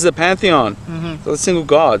is a pantheon. It's a single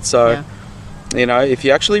God. So if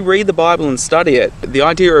you actually read the Bible and study it, the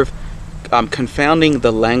idea of confounding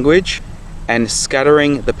the language and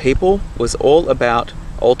scattering the people was all about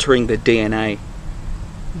altering the DNA,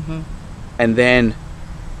 and then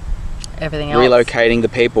everything else, relocating the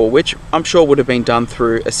people, which I'm sure would have been done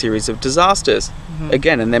through a series of disasters,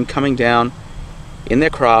 again, and them coming down in their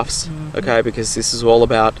crafts, because this is all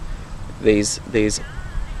about these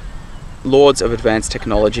lords of advanced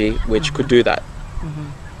technology which could do that.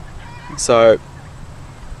 So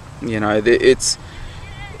it's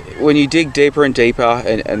when you dig deeper and deeper,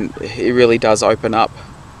 and it really does open up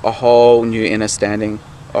a whole new understanding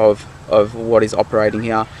of what is operating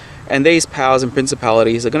here. And these powers and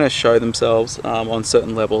principalities are going to show themselves on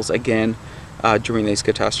certain levels again during these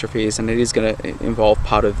catastrophes, and it is going to involve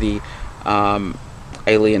part of the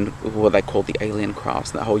alien, what they call the alien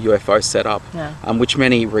crafts, that whole UFO setup, which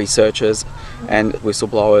many researchers and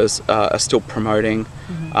whistleblowers are still promoting.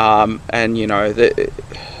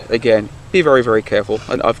 Again, be very, very careful.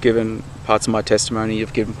 I've given parts of my testimony,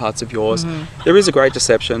 you've given parts of yours. There is a great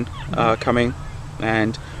deception coming,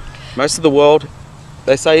 and most of the world,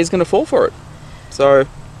 they say, is going to fall for it. So,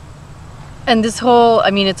 and this whole,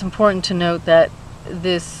 it's important to note that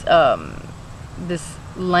this this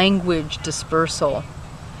language dispersal,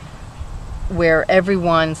 where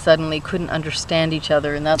everyone suddenly couldn't understand each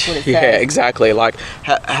other, and that's what it says. Yeah, exactly. Like,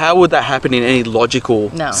 how would that happen in any logical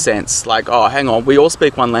sense? Like, oh, hang on, we all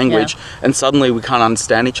speak one language, and suddenly we can't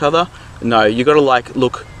understand each other? No, you got to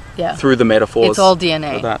look through the metaphors. It's all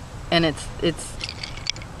DNA, and it's.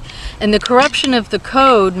 And the corruption of the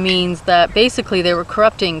code means that basically they were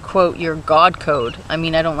corrupting, quote, your God code. I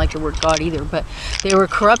don't like the word God either, but they were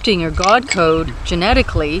corrupting your God code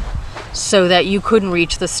genetically so that you couldn't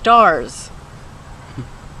reach the stars.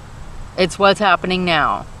 It's what's happening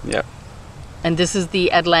now. Yep. And this is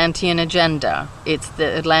the Atlantean agenda. It's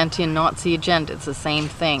the Atlantean Nazi agenda. It's the same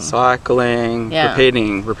thing. Cycling,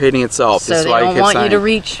 repeating itself. So they don't want you to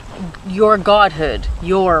reach your godhood.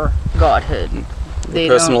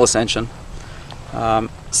 Personal ascension.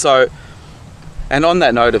 So, and on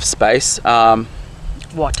that note of space,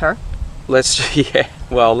 water. Let's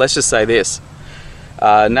just say this: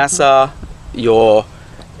 NASA, your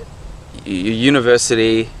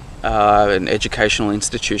university and educational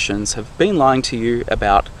institutions have been lying to you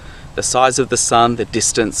about the size of the sun, the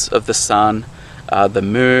distance of the sun, the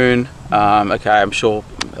moon. I'm sure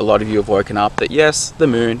a lot of you have woken up that yes, the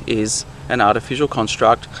moon is an artificial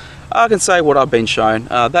construct. I can say what I've been shown.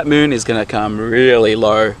 That moon is going to come really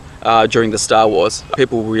low during the Star Wars.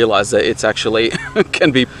 People realize that it's actually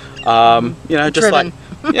can be, you know, just driven.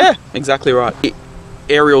 like, yeah, exactly right. The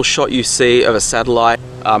aerial shot you see of a satellite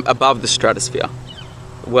above the stratosphere,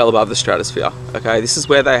 well above the stratosphere. Okay, this is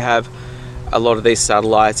where they have a lot of these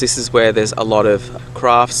satellites. This is where there's a lot of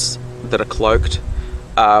crafts that are cloaked.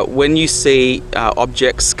 When you see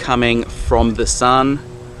objects coming from the sun,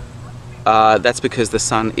 that's because the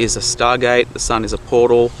sun is a stargate, the sun is a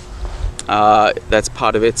portal. That's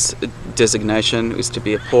part of its designation, is to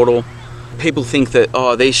be a portal. People think that,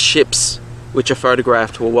 oh, these ships which are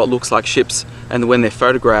photographed, or what looks like ships, and when they're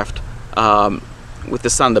photographed with the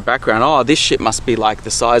sun in the background, oh, this ship must be like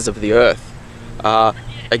the size of the Earth.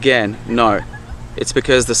 Again, no. It's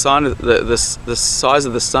because the size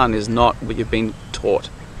of the sun is not what you've been taught.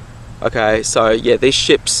 Okay, so yeah, these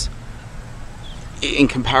ships, in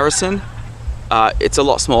comparison, it's a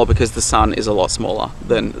lot smaller because the sun is a lot smaller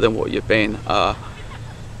than what you've been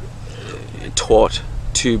taught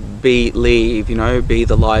to believe, you know, be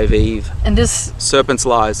the live Eve. And this serpent's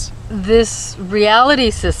lies. This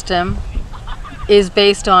reality system is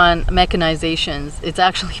based on mechanizations. It's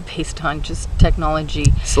actually based on just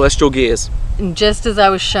technology. Celestial gears. And just as I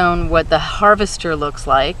was shown what the harvester looks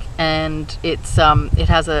like, and it's it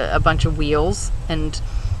has a bunch of wheels and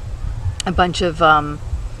a bunch of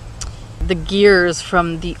the gears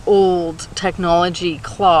from the old technology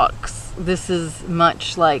clocks. This is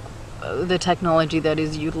much like the technology that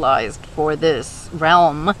is utilized for this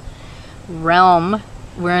realm.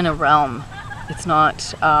 We're in a realm. It's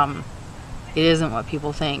not, it isn't what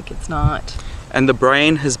people think. It's not. And the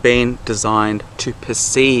brain has been designed to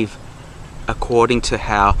perceive according to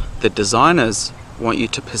how the designers want you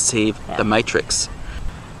to perceive the matrix.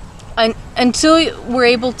 And until we're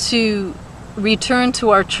able to return to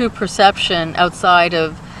our true perception outside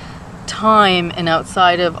of time and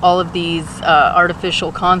outside of all of these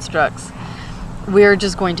artificial constructs, we're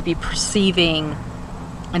just going to be perceiving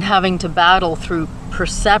and having to battle through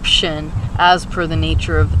perception as per the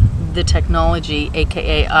nature of the technology,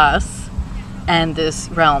 aka us, and this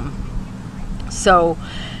realm. So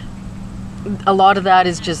a lot of that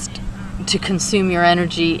is just to consume your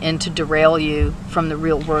energy and to derail you from the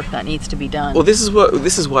real work that needs to be done. Well, this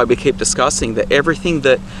is why we keep discussing that everything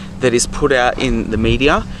that is put out in the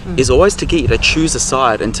media is always to get you to choose a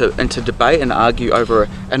side and to debate and argue over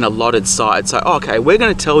an allotted side. So, okay, we're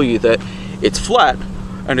going to tell you that it's flat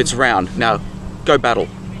and it's round. Now, go battle.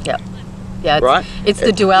 Yeah. Yeah. Right? It's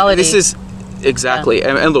the duality. This is exactly.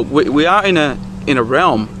 Yeah. And look, we are in a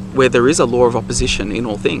realm where there is a law of opposition in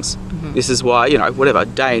all things. This is why, you know, whatever,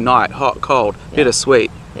 day, night, hot, cold, bitter,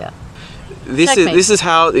 sweet. Yeah. This is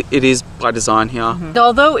how it is by design here.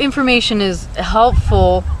 Although information is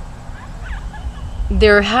helpful,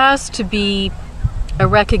 there has to be a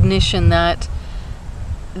recognition that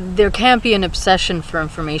there can't be an obsession for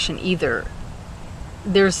information either.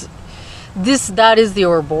 That is the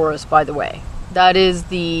Ouroboros, by the way. That is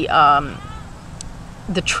the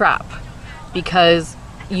trap, because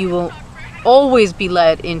you will always be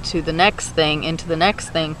led into the next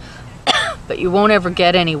thing, but you won't ever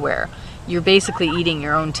get anywhere. You're basically eating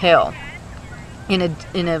your own tail in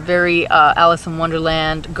a very Alice in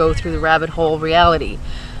Wonderland, go through the rabbit hole reality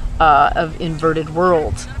of inverted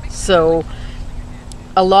worlds. So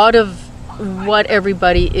a lot of what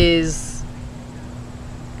everybody is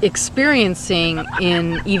experiencing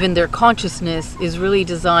in even their consciousness is really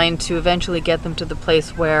designed to eventually get them to the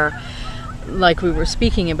place where, like we were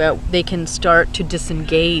speaking about, they can start to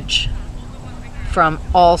disengage from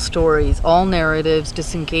all stories, all narratives,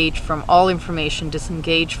 disengage from all information,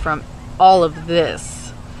 disengage from all of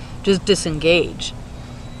this. Just disengage.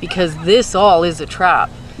 Because this all is a trap.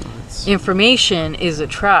 Information is a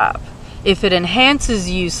trap. If it enhances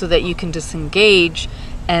you so that you can disengage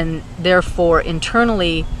and therefore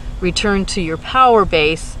internally return to your power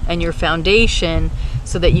base and your foundation,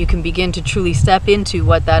 so that you can begin to truly step into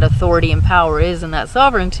what that authority and power is and that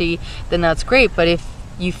sovereignty, then that's great. But if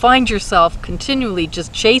you find yourself continually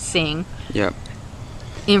just chasing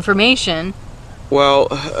information... Well,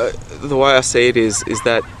 the way I see it is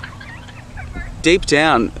that deep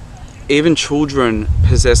down, even children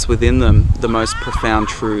possess within them the most profound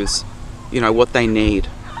truths, you know, what they need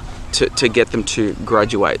to get them to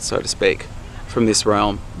graduate, so to speak, from this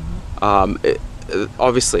realm.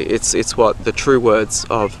 Obviously, it's what the true words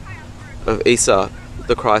of Isa,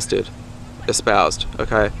 the Christ, did, espoused.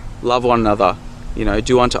 Okay, love one another. You know,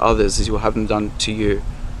 do unto others as you will have them done to you.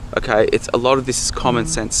 Okay, it's a lot of this is common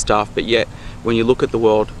sense stuff, but yet when you look at the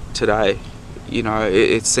world today, you know,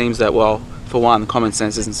 it seems that, well, for one, common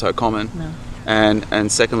sense isn't so common. No.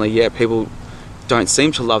 And secondly, yeah, people don't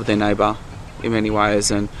seem to love their neighbour in many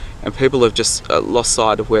ways, and people have just lost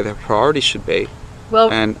sight of where their priorities should be.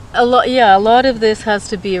 Well, and a lot of this has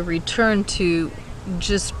to be a return to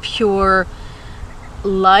just pure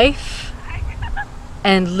life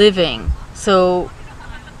and living. So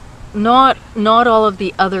not all of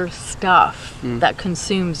the other stuff that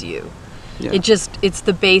consumes you. Yeah. It's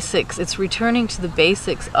the basics. It's returning to the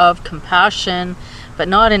basics of compassion, but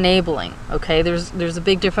not enabling. Okay, there's a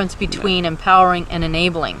big difference between empowering and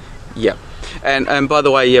enabling. Yeah. And by the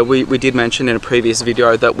way, yeah, we did mention in a previous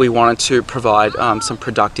video that we wanted to provide some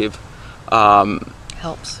productive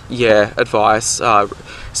Helps. Yeah, advice,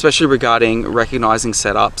 especially regarding recognizing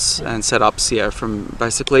setups and setups, yeah, from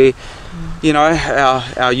basically, you know,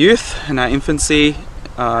 our youth and our infancy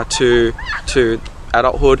to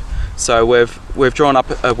adulthood. So we've drawn up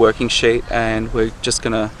a working sheet, and we're just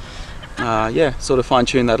gonna sort of fine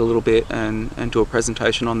tune that a little bit and do a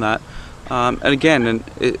presentation on that. And again,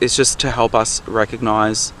 it's just to help us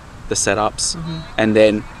recognize the setups and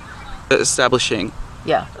then establishing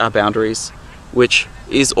our boundaries, which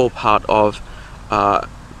is all part of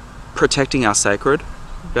protecting our sacred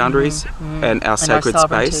boundaries and our sacred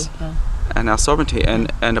space and our sovereignty,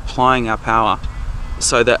 and applying our power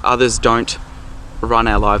so that others don't run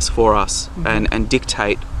our lives for us and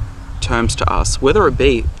dictate terms to us, whether it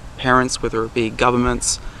be parents, whether it be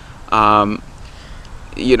governments,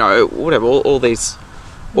 you know, whatever, all these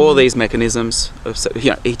mechanisms of,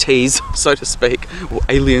 you know, ETs, so to speak, or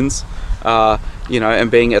aliens, you know,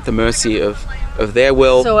 and being at the mercy of their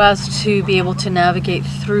will. So as to be able to navigate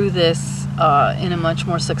through this in a much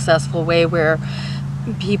more successful way, where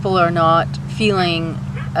people are not feeling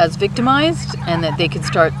as victimized, and that they can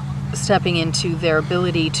start stepping into their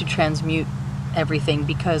ability to transmute everything.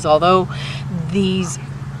 Because although these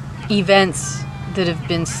events that have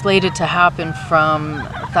been slated to happen from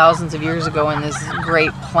thousands of years ago in this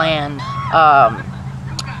great plan,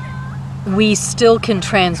 we still can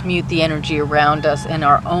transmute the energy around us in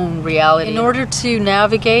our own reality in order to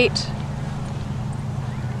navigate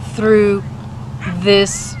through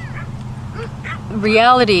this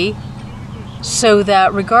reality, so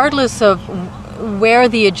that regardless of where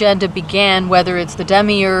the agenda began, whether it's the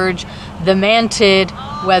demiurge, the mantid,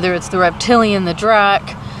 whether it's the reptilian, the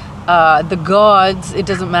drac, the gods, it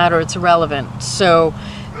doesn't matter, it's irrelevant. So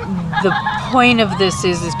the point of this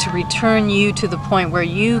is to return you to the point where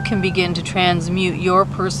you can begin to transmute your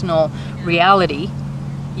personal reality,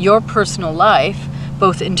 your personal life,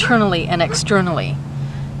 both internally and externally.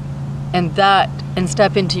 And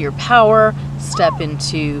step into your power, step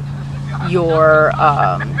into your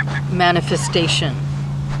manifestation.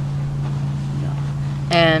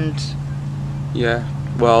 And yeah,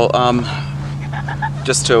 well,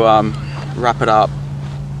 just to wrap it up,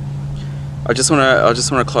 I just want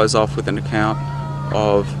to close off with an account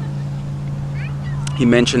of him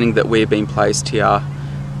mentioning that we've been placed here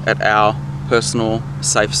at our personal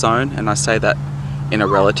safe zone, and I say that in a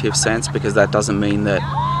relative sense, because that doesn't mean that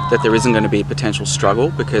there isn't going to be potential struggle,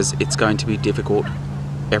 because it's going to be difficult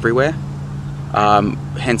everywhere.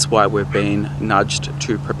 Hence why we've been nudged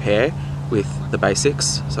to prepare with the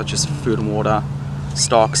basics, such as food and water,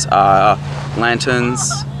 stocks,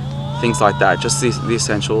 lanterns, things like that, just the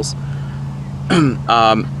essentials.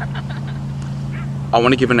 I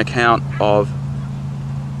want to give an account of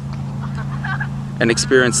an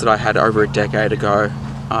experience that I had over a decade ago,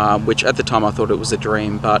 which at the time I thought it was a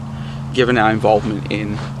dream, but given our involvement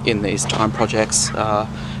in these time projects,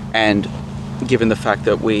 and given the fact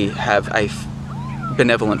that we have a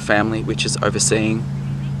benevolent family which is overseeing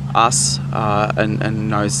us and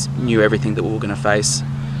knew everything that we were going to face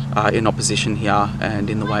in opposition here, and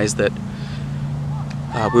in the ways that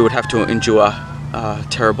we would have to endure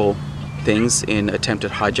terrible things in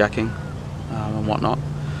attempted hijacking and whatnot.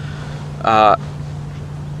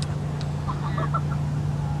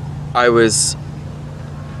 I was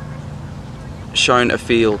shown a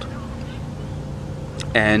field,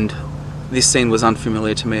 and this scene was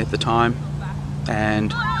unfamiliar to me at the time,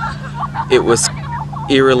 and it was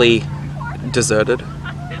eerily deserted,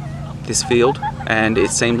 this field, and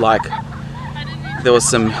it seemed like there was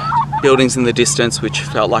some buildings in the distance which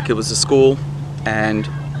felt like it was a school, and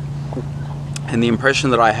the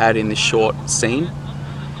impression that I had in this short scene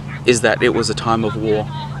is that it was a time of war,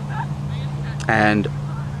 and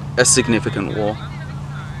a significant war,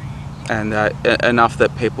 and enough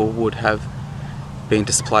that people would have been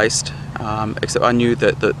displaced, except I knew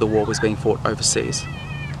that the war was being fought overseas,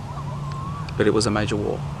 but it was a major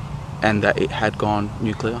war, and that it had gone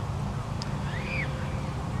nuclear.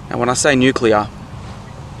 And when I say nuclear,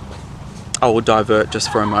 I will divert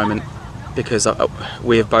just for a moment, because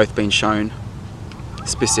we have both been shown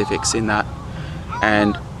specifics in that,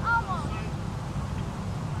 and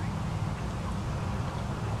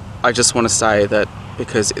I just want to say that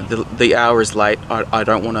because the hour is late, I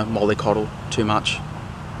don't want to mollycoddle too much,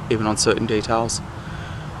 even on certain details.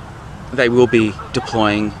 They will be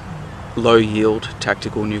deploying low yield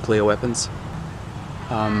tactical nuclear weapons,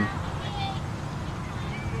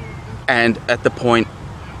 and at the point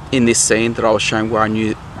in this scene that I was showing where I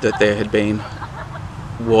knew that there had been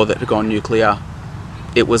war that had gone nuclear,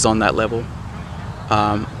 it was on that level.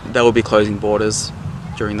 They will be closing borders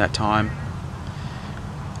during that time.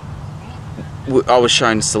 I was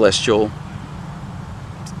shown celestial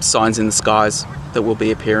signs in the skies that will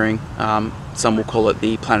be appearing. Some will call it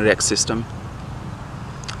the Planet X system.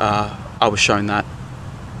 I was shown that.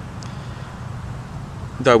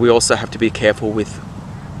 Though we also have to be careful with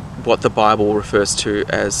what the Bible refers to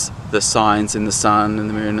as the signs in the sun and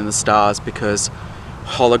the moon and the stars, because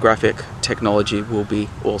holographic technology will be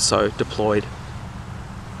also deployed,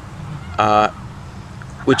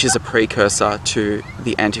 which is a precursor to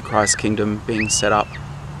the Antichrist kingdom being set up,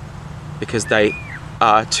 because they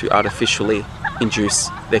are to artificially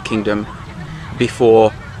induce their kingdom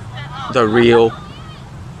before the real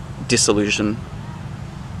dissolution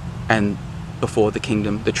and before the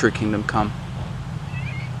kingdom, the true kingdom, come.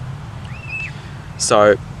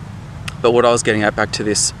 So, but what I was getting at, back to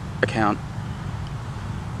this account,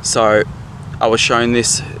 so I was shown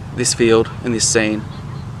this field and this scene,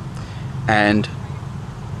 and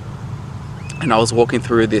I was walking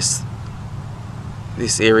through this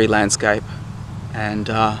eerie landscape, and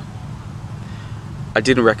I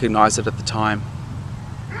didn't recognize it at the time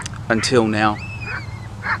until now,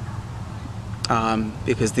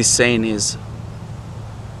 because this scene is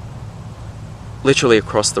literally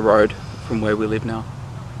across the road from where we live now.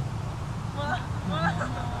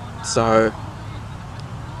 So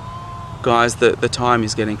guys, the time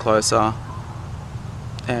is getting closer,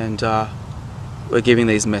 and we're giving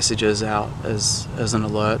these messages out as an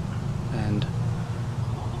alert and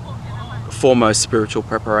foremost spiritual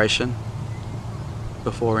preparation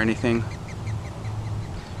before anything.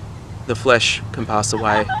 The flesh can pass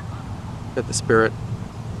away, but the spirit,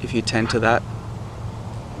 if you tend to that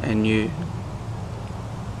and you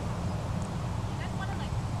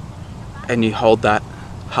hold that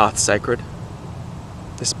path sacred,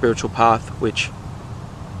 the spiritual path, which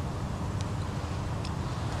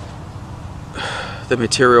the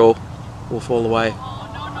material will fall away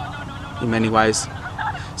in many ways.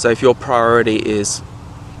 So if your priority is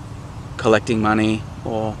collecting money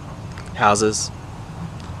or houses,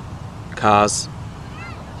 cars,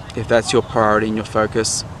 if that's your priority and your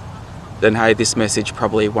focus, then hey, this message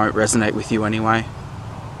probably won't resonate with you anyway.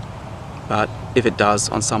 But if it does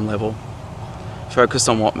on some level, focus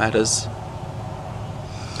on what matters.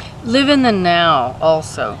 Live in the now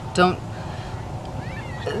also.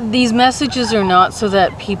 These messages are not so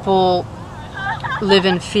that people live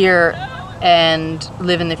in fear and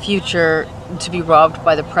live in the future to be robbed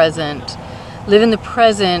by the present. Live in the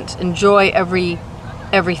present, enjoy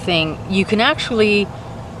everything. You can actually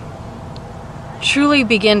truly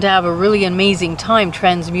begin to have a really amazing time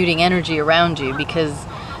transmuting energy around you, because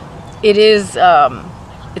it is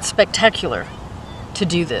it's spectacular to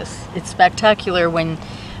do this. It's spectacular when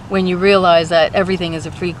you realize that everything is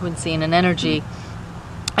a frequency and an energy,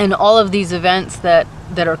 and all of these events that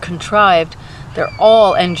are contrived, they're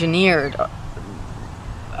all engineered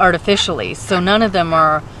artificially. So none of them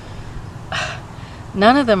are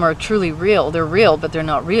truly real. They're real, but they're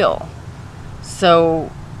not real. So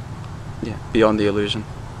yeah, beyond the illusion.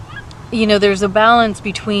 You know, there's a balance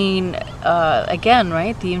between again,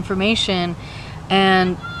 right, the information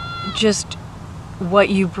and just what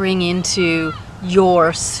you bring into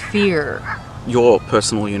your sphere, your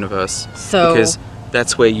personal universe. So because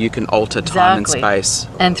that's where you can alter time and space.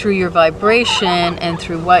 And through your vibration and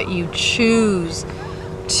through what you choose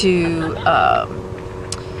to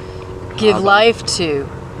give life to.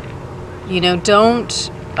 You know,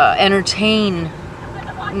 don't entertain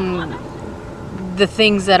the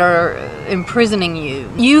things that are imprisoning you.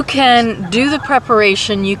 You can do the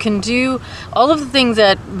preparation, you can do all of the things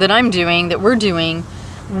that I'm doing, that we're doing,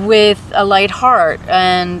 with a light heart,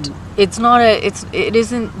 and it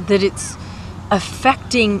isn't that it's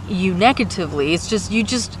affecting you negatively. It's just, you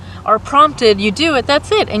just are prompted, you do it, that's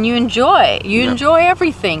it, and you enjoy enjoy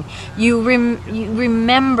everything. You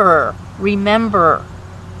remember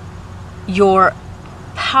your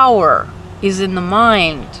power is in the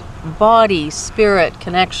mind, body, spirit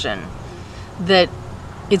connection. That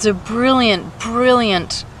it's a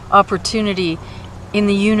brilliant opportunity in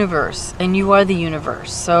the universe, and you are the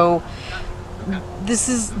universe. So this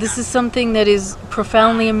is something that is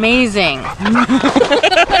profoundly amazing.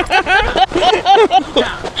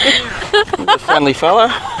 A friendly fella.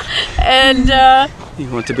 And you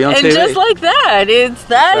want to be on and TV. just like that, is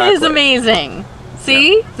Exactly. amazing.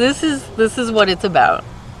 See, Yep. this is what it's about.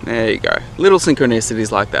 There you go. Little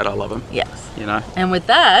synchronicities like that, I love them. Yes. You know. And with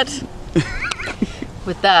that,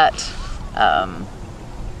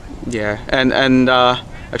 Yeah, and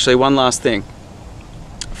actually one last thing.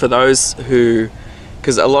 For those who,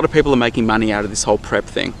 because a lot of people are making money out of this whole prep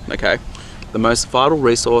thing, okay? The most vital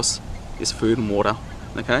resource is food and water,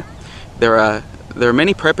 okay? There are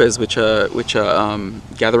many preppers which are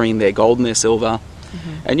gathering their gold and their silver,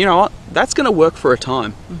 and you know what? That's going to work for a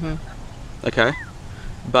time, okay?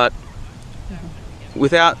 But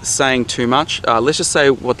without saying too much, let's just say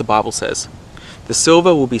what the Bible says. The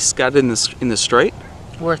silver will be scattered in the street,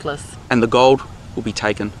 worthless. and the gold will be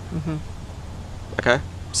taken. Okay,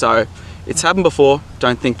 so it's happened before.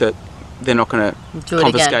 Don't think that they're not going to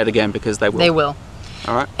confiscate again, because they will. They will.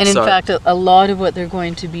 All right. And in fact, a lot of what they're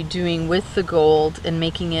going to be doing with the gold and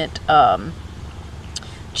making it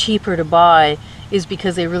cheaper to buy is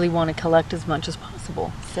because they really want to collect as much as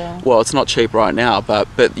possible. So. Well, it's not cheap right now, but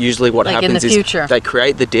usually what Like in happens the is future. they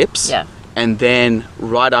create the dips. Yeah. And then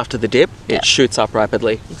right after the dip, it shoots up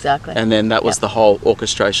rapidly. Exactly. And then that was the whole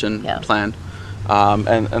orchestration Yeah. plan.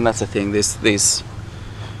 And that's the thing.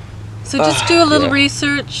 So just do a little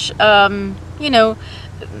research. You know,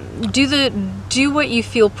 do what you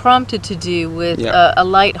feel prompted to do with a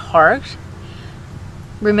light heart.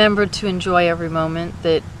 Remember to enjoy every moment.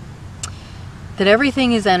 That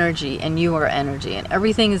everything is energy, and you are energy, and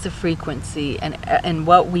everything is a frequency, and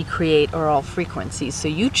what we create are all frequencies. So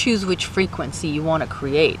you choose which frequency you want to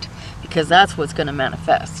create, because that's what's going to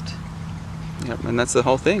manifest. Yep, and that's the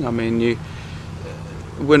whole thing. I mean,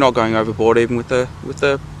 we're not going overboard even with the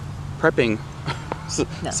prepping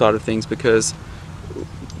side of things, because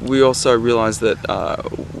we also realize that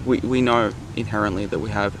we know inherently that we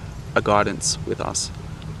have a guidance with us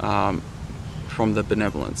from the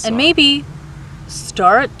benevolence And side. maybe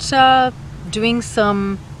start doing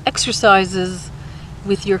some exercises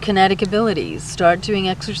with your kinetic abilities. Start doing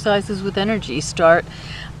exercises with energy. Start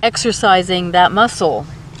exercising that muscle.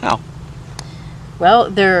 How? Well,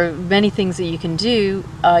 there are many things that you can do.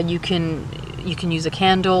 You can use a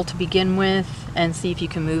candle to begin with and see if you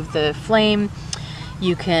can move the flame.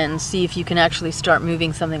 You can see if you can actually start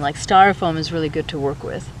moving something like styrofoam is really good to work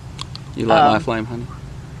with. You light my flame, honey?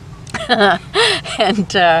 And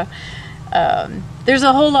there's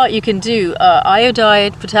a whole lot you can do.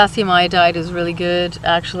 Iodide, potassium iodide is really good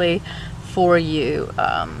actually for you.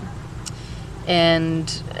 And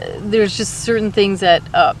there's just certain things that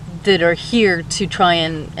are here to try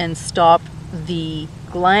and stop the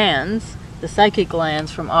glands, the psychic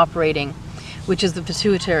glands, from operating, which is the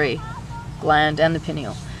pituitary gland and the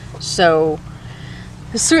pineal. So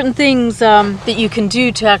there's certain things that you can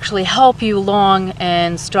do to actually help you along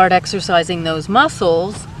and start exercising those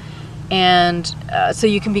muscles, and so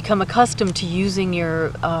you can become accustomed to using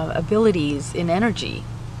your abilities in energy,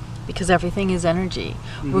 because everything is energy.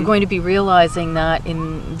 We're going to be realizing that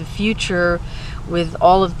in the future with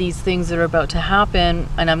all of these things that are about to happen,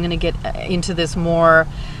 and I'm going to get into this more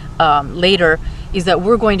later, is that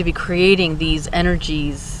we're going to be creating these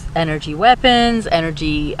energy weapons,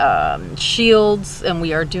 energy shields, and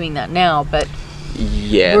we are doing that now, but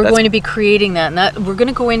we're going to be creating that, and that we're going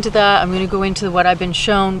to go into that. I'm going to go into what I've been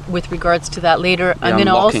shown with regards to that later. I'm going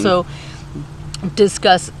to also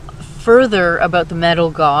discuss further about the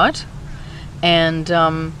metal god and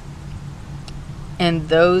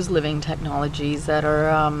those living technologies that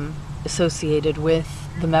are associated with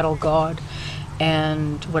the metal god,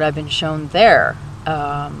 and what I've been shown there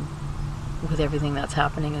with everything that's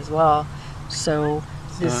happening as well. So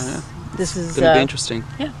this is going to be interesting.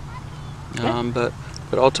 Yeah.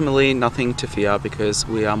 But ultimately, nothing to fear, because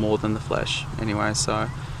we are more than the flesh anyway. So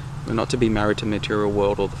we're not to be married to material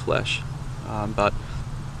world or the flesh, but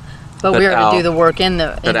we are to do the work in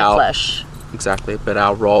the flesh. Exactly, but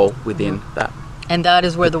our role within that. And that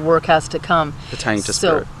is where the work has to come. Pertaining to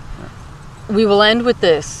spirit. We will end with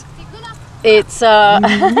this. It's we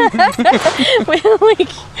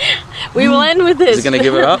will end with this. Is he going to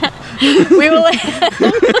give it up? We will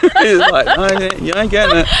He's like, no, you ain't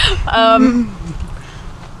getting it.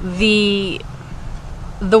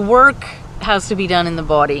 The work has to be done in the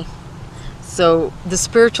body. So the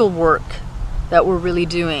spiritual work that we're really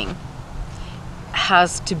doing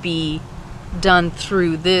has to be done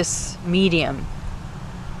through this medium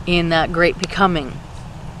in that great becoming.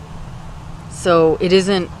 So it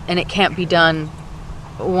isn't, and it can't be done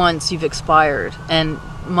once you've expired. And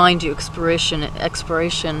mind you, expiration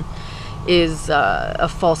is a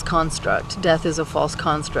false construct. Death is a false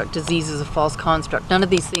construct. Disease is a false construct. None of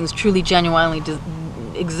these things truly, genuinely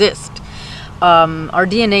exist. Our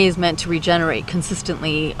DNA is meant to regenerate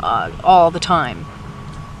consistently all the time.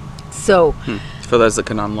 So, for those that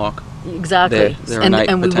can unlock. Exactly. Their and innate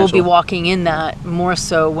we will potential. be walking in that more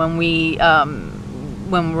so when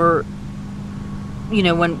we're, you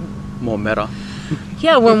know, when More meta.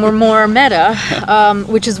 yeah, when we're more meta,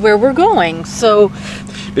 which is where we're going. So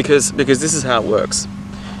Because this is how it works.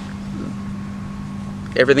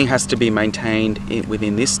 Everything has to be maintained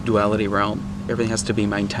within this duality realm. Everything has to be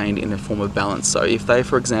maintained in a form of balance. So if they,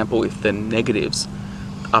 for example, if the negatives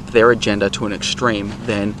up their agenda to an extreme,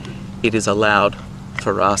 then it is allowed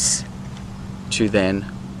for us to then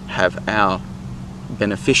have our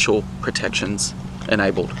beneficial protections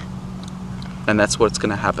enabled. And that's what's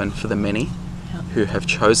going to happen for the many who have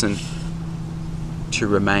chosen to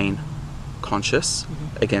remain conscious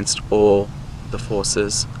against all the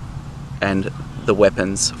forces and the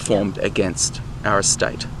weapons formed against our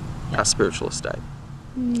estate, our spiritual estate.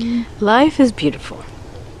 life is beautiful.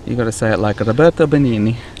 You got to say it like Roberto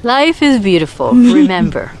Benigni. Life is beautiful.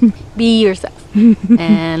 Remember, be yourself.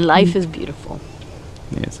 And life is beautiful.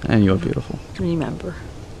 Yes, and you're beautiful. Remember.